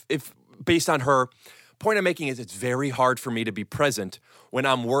not, if based on her. Point I'm making is it's very hard for me to be present when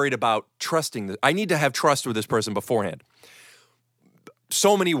I'm worried about trusting. I need to have trust with this person beforehand.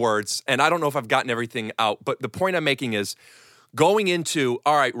 So many words, and I don't know if I've gotten everything out, but the point I'm making is going into,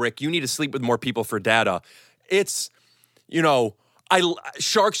 all right, Rick, you need to sleep with more people for data. It's,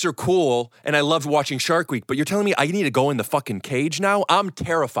 sharks are cool, and I loved watching Shark Week, but you're telling me I need to go in the fucking cage now? I'm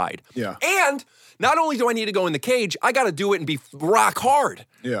terrified. Yeah. And not only do I need to go in the cage, I got to do it and be rock hard.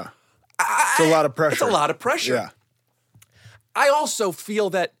 Yeah. It's a lot of pressure. It's a lot of pressure. Yeah. I also feel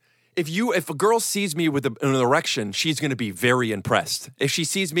that if a girl sees me with an erection, she's going to be very impressed. If she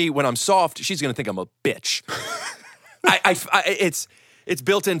sees me when I'm soft, she's going to think I'm a bitch. It's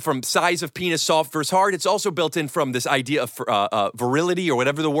built in from size of penis, soft versus hard. It's also built in from this idea of virility or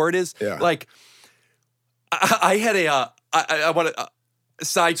whatever the word is. Yeah. Like, I had I want a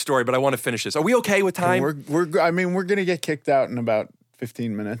side story, but I want to finish this. Are we okay with time? We're going to get kicked out in about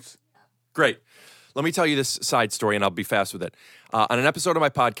 15 minutes. Great. Let me tell you this side story, and I'll be fast with it. On an episode of my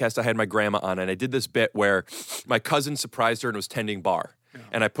podcast, I had my grandma on, and I did this bit where my cousin surprised her and was tending bar. Yeah.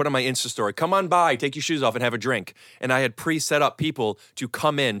 And I put on my Insta story, come on by, take your shoes off, and have a drink. And I had pre-set up people to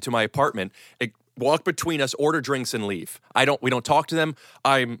come in to my apartment, walk between us, order drinks, and leave. We don't talk to them.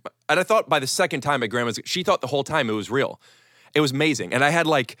 And I thought by the second time, she thought the whole time it was real. It was amazing. And I had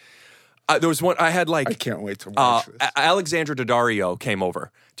there was one, I can't wait to watch this. Alexandra Daddario came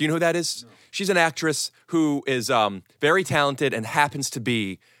over. Do you know who that is? No. She's an actress who is very talented and happens to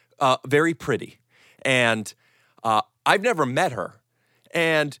be very pretty. And I've never met her.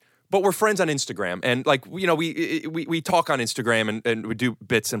 But we're friends on Instagram. And we talk on Instagram and we do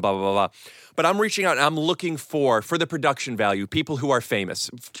bits and blah, blah, blah, blah. But I'm reaching out and I'm looking for the production value, people who are famous.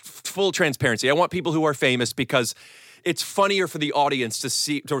 Full transparency. I want people who are famous because it's funnier for the audience to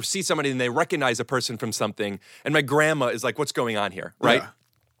see somebody and they recognize a person from something. And my grandma is like, what's going on here, right? Yeah.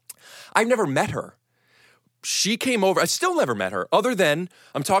 I've never met her. She came over. I still never met her, other than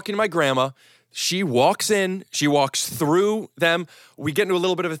I'm talking to my grandma. She walks in. She walks through them. We get into a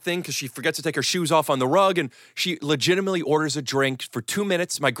little bit of a thing because she forgets to take her shoes off on the rug, and she legitimately orders a drink for 2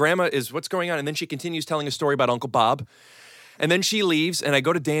 minutes. My grandma is, what's going on? And then she continues telling a story about Uncle Bob. And then she leaves, and I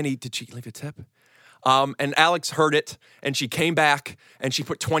go to Danny, did she leave a tip? And Alex heard it, and she came back, and she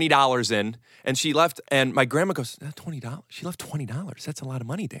put $20 in, and she left, and my grandma goes, $20? She left $20. That's a lot of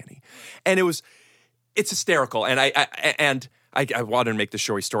money, Danny. And it's hysterical, and I wanted to make this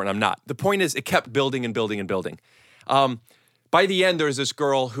story short, and I'm not. The point is, it kept building and building and building. By the end, there was this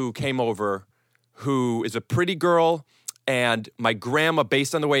girl who came over who is a pretty girl, And my grandma,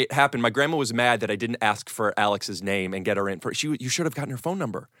 based on the way it happened, my grandma was mad that I didn't ask for Alex's name and get her in. You should have gotten her phone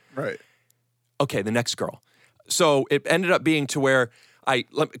number. Right. Okay, the next girl. So it ended up being to where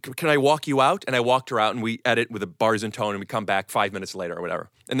can I walk you out? And I walked her out, and we edit with a bars and tone, and we come back 5 minutes later or whatever.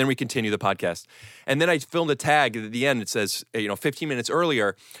 And then we continue the podcast. And then I filmed a tag at the end. It says, 15 minutes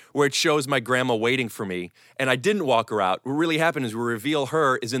earlier, where it shows my grandma waiting for me. And I didn't walk her out. What really happened is we reveal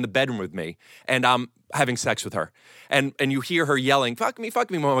her is in the bedroom with me, and I'm having sex with her. And you hear her yelling, fuck me,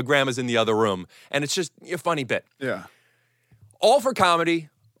 while my grandma's in the other room. And it's just a funny bit. Yeah. All for comedy,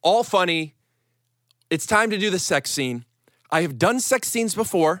 all funny. It's time to do the sex scene. I have done sex scenes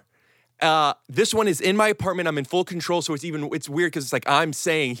before. This one is in my apartment. I'm in full control, so it's weird because it's like I'm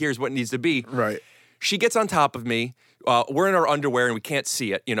saying, here's what it needs to be. Right. She gets on top of me. We're in our underwear and we can't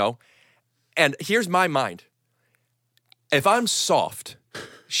see it, And here's my mind. If I'm soft,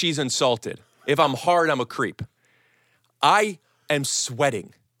 she's insulted. If I'm hard, I'm a creep. I am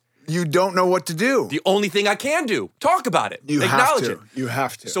sweating. You don't know what to do. The only thing I can do, talk about it. Acknowledge it. You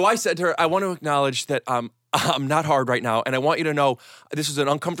have to. So I said to her, I want to acknowledge that I'm not hard right now, and I want you to know this is an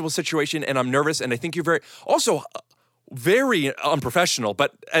uncomfortable situation, and I'm nervous, and I think you're very unprofessional,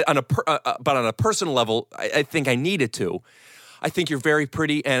 but on a personal level, I think I needed to. I think you're very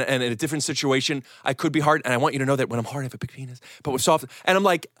pretty, and in a different situation, I could be hard, and I want you to know that when I'm hard, I have a big penis, but with soft, and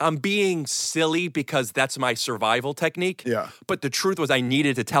I'm being silly because that's my survival technique. Yeah. But the truth was I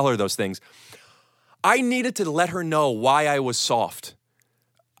needed to tell her those things. I needed to let her know why I was soft.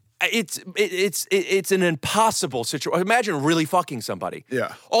 It's an impossible situation. Imagine really fucking somebody.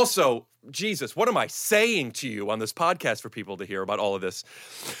 Yeah. Also, Jesus, what am I saying to you on this podcast for people to hear about all of this?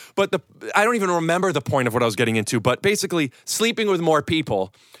 But I don't even remember the point of what I was getting into, but basically sleeping with more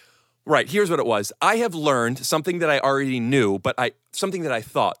people. Right, here's what it was. I have learned something that I already knew, but something that I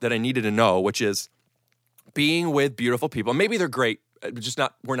thought that I needed to know, which is being with beautiful people. Maybe they're great,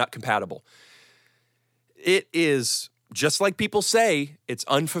 we're not compatible. It is just like people say, it's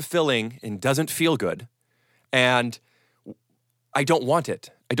unfulfilling and doesn't feel good. And I don't want it.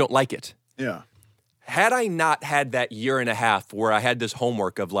 I don't like it. Yeah. Had I not had that year and a half where I had this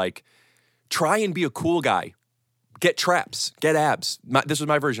homework of try and be a cool guy, get traps, get abs. This was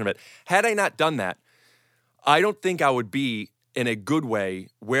my version of it. Had I not done that, I don't think I would be in a good way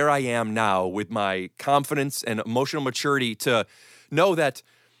where I am now with my confidence and emotional maturity to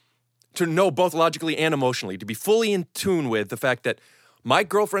know both logically and emotionally, to be fully in tune with the fact that my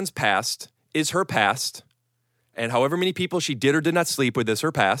girlfriend's past is her past, and however many people she did or did not sleep with is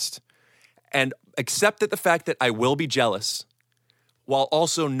her past, and accept the fact that I will be jealous while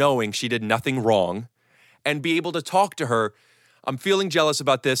also knowing she did nothing wrong, and be able to talk to her. I'm feeling jealous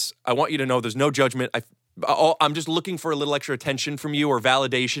about this. I want you to know there's no judgment. I'm just looking for a little extra attention from you or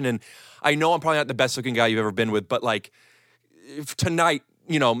validation, and I know I'm probably not the best looking guy you've ever been with, but if tonight,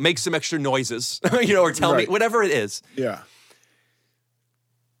 make some extra noises, or tell me, whatever it is. Yeah.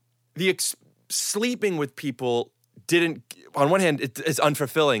 Sleeping with people didn't, on one hand, it's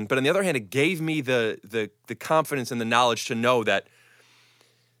unfulfilling, but on the other hand, it gave me the confidence and the knowledge to know that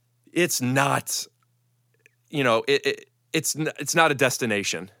it's not, it's not a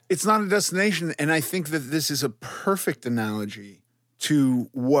destination. It's not a destination, and I think that this is a perfect analogy to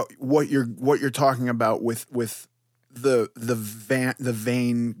what you're talking about with the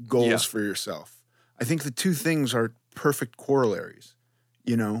vain goals for yourself. I think the two things are perfect corollaries,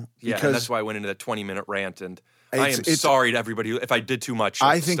 because and that's why I went into that 20-minute rant, and I am it's sorry to everybody if I did too much.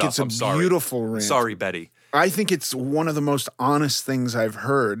 I think it's a beautiful rant. Sorry, Betty. I think it's one of the most honest things I've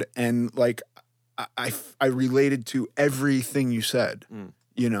heard, and I related to everything you said.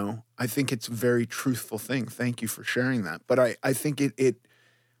 I think it's a very truthful thing. Thank you for sharing that. But I think it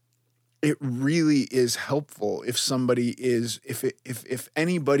really is helpful if somebody is, if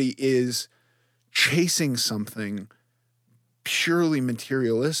anybody is chasing something purely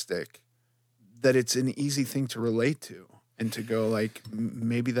materialistic, that it's an easy thing to relate to and to go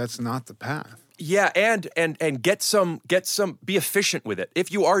maybe that's not the path. Yeah, and get some, be efficient with it.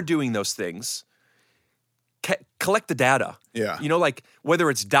 If you are doing those things, collect the data. Yeah. Whether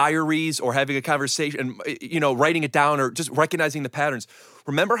it's diaries or having a conversation, writing it down or just recognizing the patterns.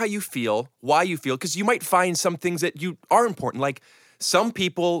 Remember how you feel, why you feel, because you might find some things that you are important. Like some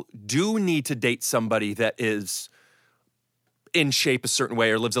people do need to date somebody that is in shape a certain way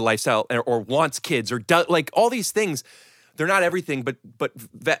or lives a lifestyle or wants kids or all these things. They're not everything, but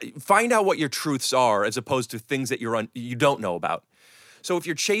find out what your truths are as opposed to things that you don't know about. So if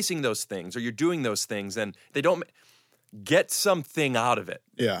you're chasing those things or you're doing those things and they don't get something out of it.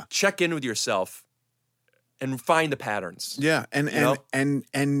 Yeah. Check in with yourself and find the patterns. Yeah.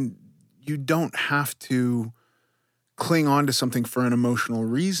 And you don't have to cling on to something for an emotional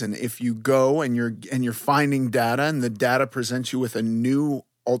reason. If you go and you're finding data and the data presents you with a new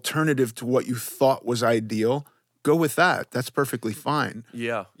alternative to what you thought was ideal, go with that. That's perfectly fine.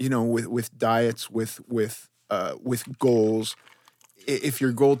 Yeah. You know, with diets, with goals. If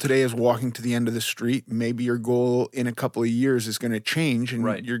your goal today is walking to the end of the street, maybe your goal in a couple of years is going to change,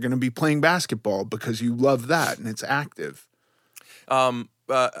 and you're going to be playing basketball because you love that and it's active.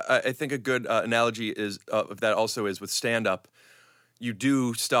 I think a good analogy of that also is with stand-up. You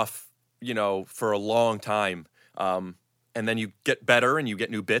do stuff, you know, for a long time, and then you get better and you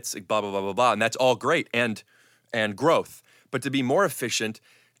get new bits, like blah, blah, blah, blah, blah, and that's all great and growth. But to be more efficient,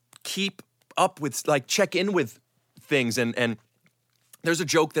 keep up with, like, check in with things. And there's a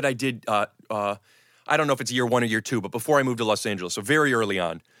joke that I did, I don't know if it's year 1 or year 2, but before I moved to Los Angeles, so very early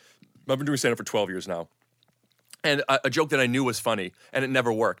on. I've been doing stand-up for 12 years now. And a joke that I knew was funny, and it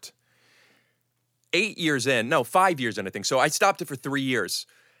never worked. 5 years in, I think. So I stopped it for 3 years.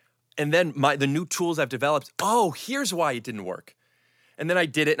 And then the new tools I've developed, here's why it didn't work. And then I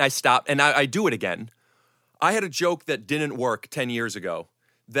did it, and I stopped, and I do it again. I had a joke that didn't work 10 years ago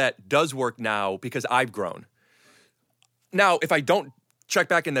that does work now because I've grown. Now, if I don't check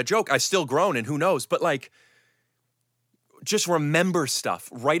back in that joke, I've still grown, and who knows? But, like, just remember stuff,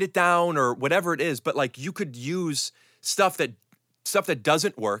 write it down or whatever it is. But, like, you could use stuff that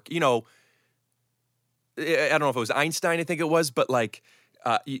doesn't work. You know, I don't know if it was Einstein, I think it was, but, like,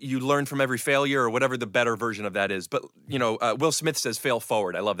 you learn from every failure or whatever the better version of that is. But, you know, Will Smith says fail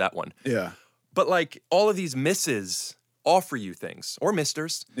forward. I love that one. Yeah. But, like, all of these misses offer you things, or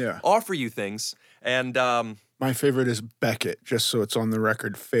misters, offer you things. And my favorite is Beckett, just so it's on the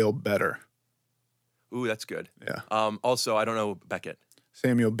record, fail better. Ooh, that's good. Yeah. Also, I don't know Beckett.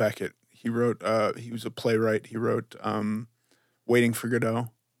 Samuel Beckett. He wrote, he was a playwright. He wrote Waiting for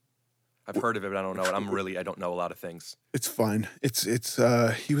Godot. I've heard of it, but I don't know it. I don't know a lot of things. It's fine. It's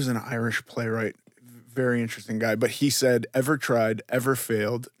he was an Irish playwright. Very interesting guy. But he said, ever tried, ever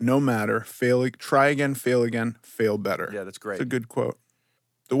failed, no matter, try again, fail better. Yeah, that's great. It's a good quote.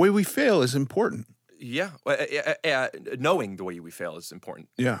 The way we fail is important. Yeah. Knowing the way we fail is important.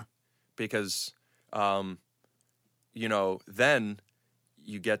 Yeah. Because, you know, then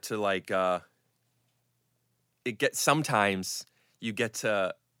you get to, like, sometimes you get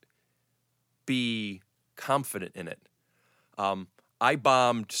to be confident in it. I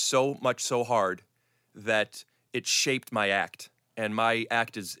bombed so hard that it shaped my act, and my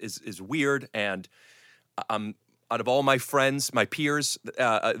act is weird. And out of all my friends, my peers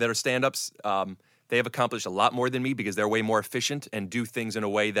that are stand-ups, they have accomplished a lot more than me because they're way more efficient and do things in a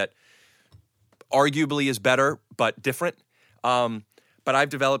way that arguably is better but different. But I've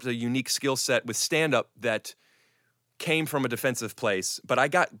developed a unique skill set with stand-up that came from a defensive place, but I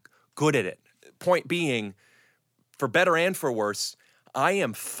got good at it. Point being, for better and for worse, I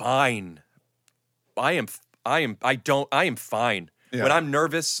am fine. I am fine. Yeah. When I'm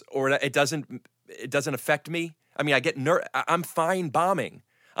nervous or it doesn't affect me. I mean, I'm fine bombing.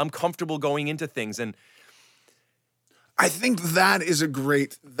 I'm comfortable going into things, and I think that is a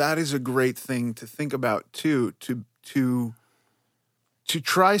great thing to think about too. To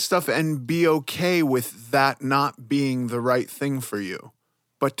try stuff and be okay with that not being the right thing for you,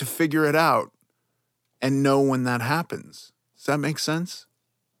 but to figure it out and know when that happens. Does that make sense?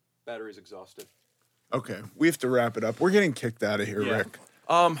 Battery's exhausted. Okay, we have to wrap it up. We're getting kicked out of here, yeah. Rick.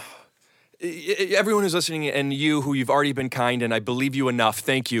 Everyone who's listening, and you, who you've already been kind, and I believe you enough,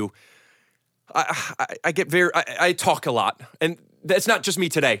 thank you. I talk a lot, and that's not just me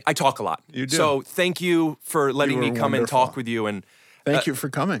today. I talk a lot. You do. So thank you for letting me come and talk with you. And thank you for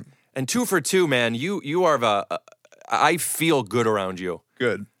coming. And 2 for 2, man. You are I feel good around you.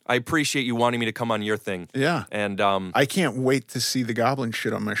 Good. I appreciate you wanting me to come on your thing. Yeah. And I can't wait to see the Goblin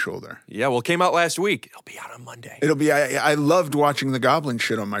shit on my shoulder. Yeah, well, it came out last week. It'll be out on Monday. I loved watching the Goblin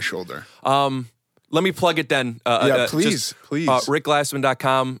shit on my shoulder. Let me plug it then. Please.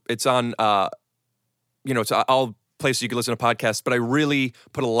 RickGlassman.com. It's on, it's all places you can listen to podcasts, but I really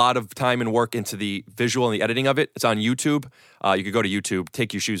put a lot of time and work into the visual and the editing of it. It's on YouTube. You could go to YouTube,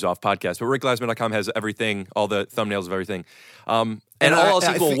 Take Your Shoes Off podcast. But RickGlassman.com has everything, all the thumbnails of everything. And all else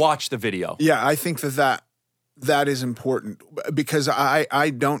equal, watch the video. Yeah, I think that is important because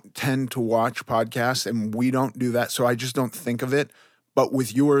I don't tend to watch podcasts, and we don't do that, so I just don't think of it. But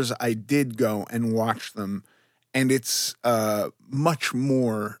with yours, I did go and watch them, and it's much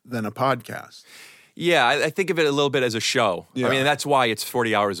more than a podcast. Yeah, I think of it a little bit as a show. Yeah. I mean, that's why it's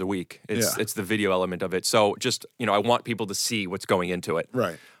 40 hours a week. It's the video element of it. So just, I want people to see what's going into it.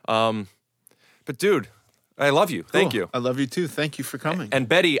 Right. But dude, I love you. Thank you. I love you too. Thank you for coming. And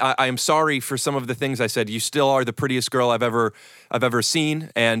Betty, I am sorry for some of the things I said. You still are the prettiest girl I've ever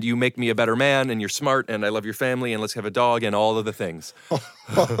seen, and you make me a better man, and you're smart, and I love your family, and let's have a dog, and all of the things. All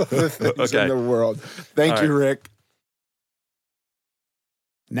the things in the world. Thank you, Rick.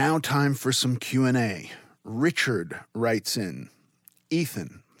 Now time for some Q&A. Richard writes in,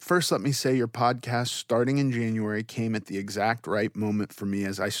 Ethan, first let me say your podcast starting in January came at the exact right moment for me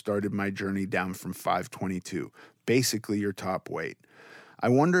as I started my journey down from 522, basically your top weight. I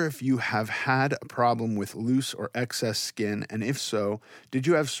wonder if you have had a problem with loose or excess skin, and if so, did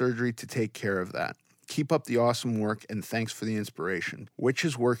you have surgery to take care of that? Keep up the awesome work, and thanks for the inspiration, which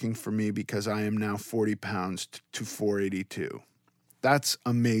is working for me because I am now 40 pounds to 482. That's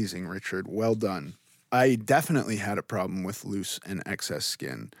amazing, Richard. Well done. I definitely had a problem with loose and excess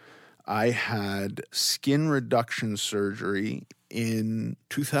skin. I had skin reduction surgery in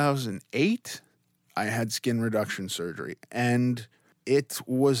 2008. I had skin reduction surgery, and it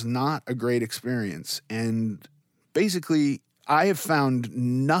was not a great experience. And basically, I have found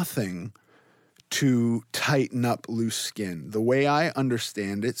nothing to tighten up loose skin. The way I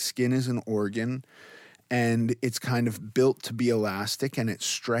understand it, skin is an organ, and it's kind of built to be elastic, and it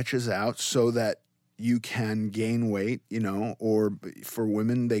stretches out so that you can gain weight, or for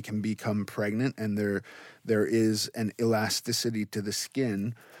women, they can become pregnant, and there is an elasticity to the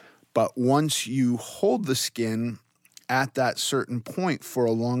skin. But once you hold the skin at that certain point for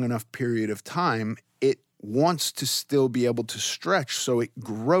a long enough period of time, it wants to still be able to stretch, so it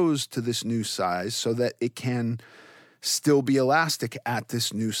grows to this new size so that it can still be elastic at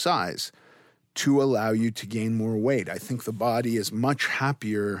this new size to allow you to gain more weight. I think the body is much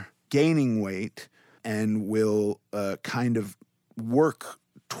happier gaining weight and will kind of work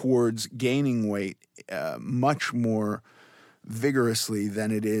towards gaining weight much more vigorously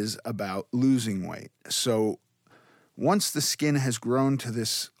than it is about losing weight. So once the skin has grown to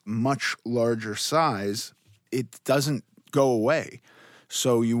this much larger size, it doesn't go away.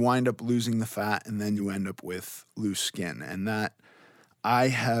 So you wind up losing the fat, and then you end up with loose skin. And that I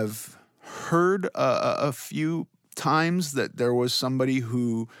have heard a few times that there was somebody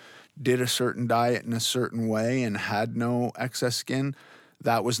who did a certain diet in a certain way and had no excess skin.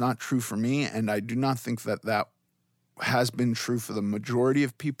 That was not true for me, and I do not think that that has been true for the majority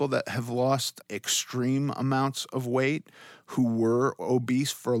of people that have lost extreme amounts of weight who were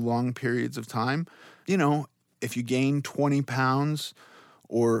obese for long periods of time. If you gain 20 pounds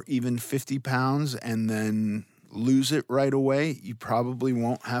or even 50 pounds and then lose it right away, you probably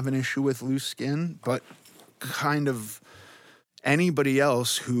won't have an issue with loose skin, but kind of anybody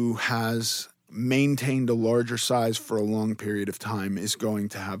else who has maintained a larger size for a long period of time is going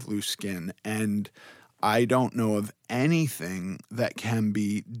to have loose skin. And I don't know of anything that can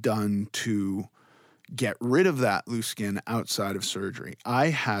be done to get rid of that loose skin outside of surgery. I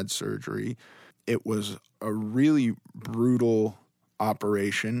had surgery. It was a really brutal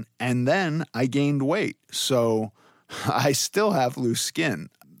operation, and then I gained weight. So I still have loose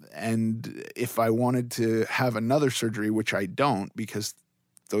skin. And if I wanted to have another surgery, which I don't because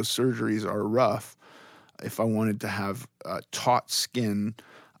those surgeries are rough, if I wanted to have taut skin,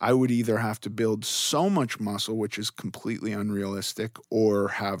 I would either have to build so much muscle, which is completely unrealistic, or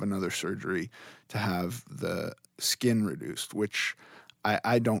have another surgery to have the skin reduced, which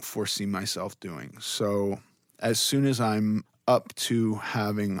I don't foresee myself doing. So as soon as I'm up to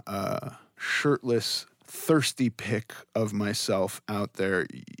having a shirtless, thirsty pic of myself out there,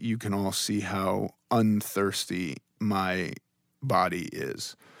 you can all see how unthirsty my body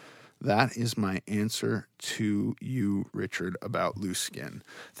is. That is my answer to you, Richard, about loose skin.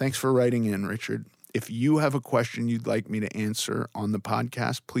 Thanks for writing in, Richard. If you have a question you'd like me to answer on the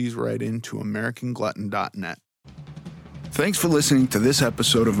podcast, please write in to AmericanGlutton.net. Thanks for listening to this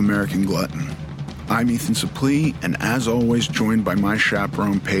episode of American Glutton. I'm Ethan Suplee, and as always, joined by my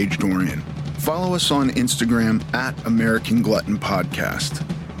chaperone, Paige Dorian. Follow us on Instagram at American Glutton Podcast.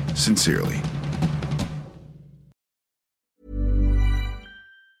 Sincerely.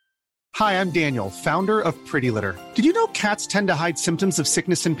 Hi, I'm Daniel, founder of Pretty Litter. Did you know cats tend to hide symptoms of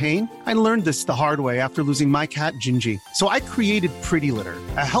sickness and pain? I learned this the hard way after losing my cat, Gingy. So I created Pretty Litter,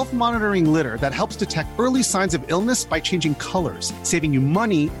 a health monitoring litter that helps detect early signs of illness by changing colors, saving you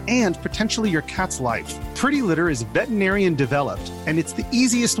money and potentially your cat's life. Pretty Litter is veterinarian developed, and it's the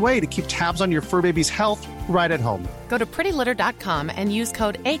easiest way to keep tabs on your fur baby's health right at home. Go to prettylitter.com and use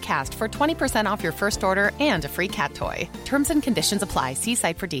code ACAST for 20% off your first order and a free cat toy. Terms and conditions apply. See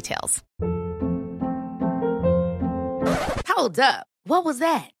site for details. Hold up. What was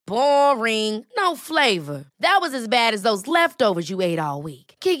that? Boring. No flavor. That was as bad as those leftovers you ate all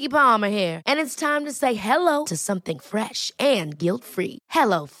week. Keke Palmer here, and it's time to say hello to something fresh and guilt-free.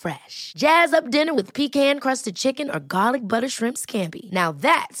 Hello Fresh. Jazz up dinner with pecan-crusted chicken or garlic butter shrimp scampi. Now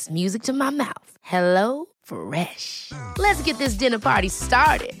that's music to my mouth. Hello Fresh. Let's get this dinner party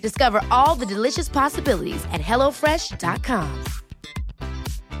started. Discover all the delicious possibilities at hellofresh.com.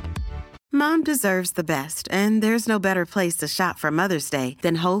 Mom deserves the best, and there's no better place to shop for Mother's Day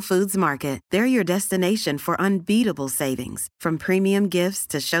than Whole Foods Market. They're your destination for unbeatable savings, from premium gifts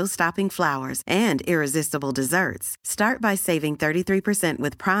to show-stopping flowers and irresistible desserts. Start by saving 33%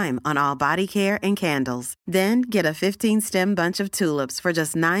 with Prime on all body care and candles. Then get a 15-stem bunch of tulips for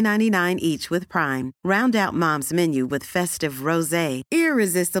just $9.99 each with Prime. Round out Mom's menu with festive rosé,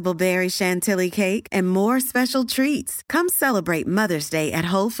 irresistible berry chantilly cake, and more special treats. Come celebrate Mother's Day at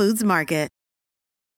Whole Foods Market.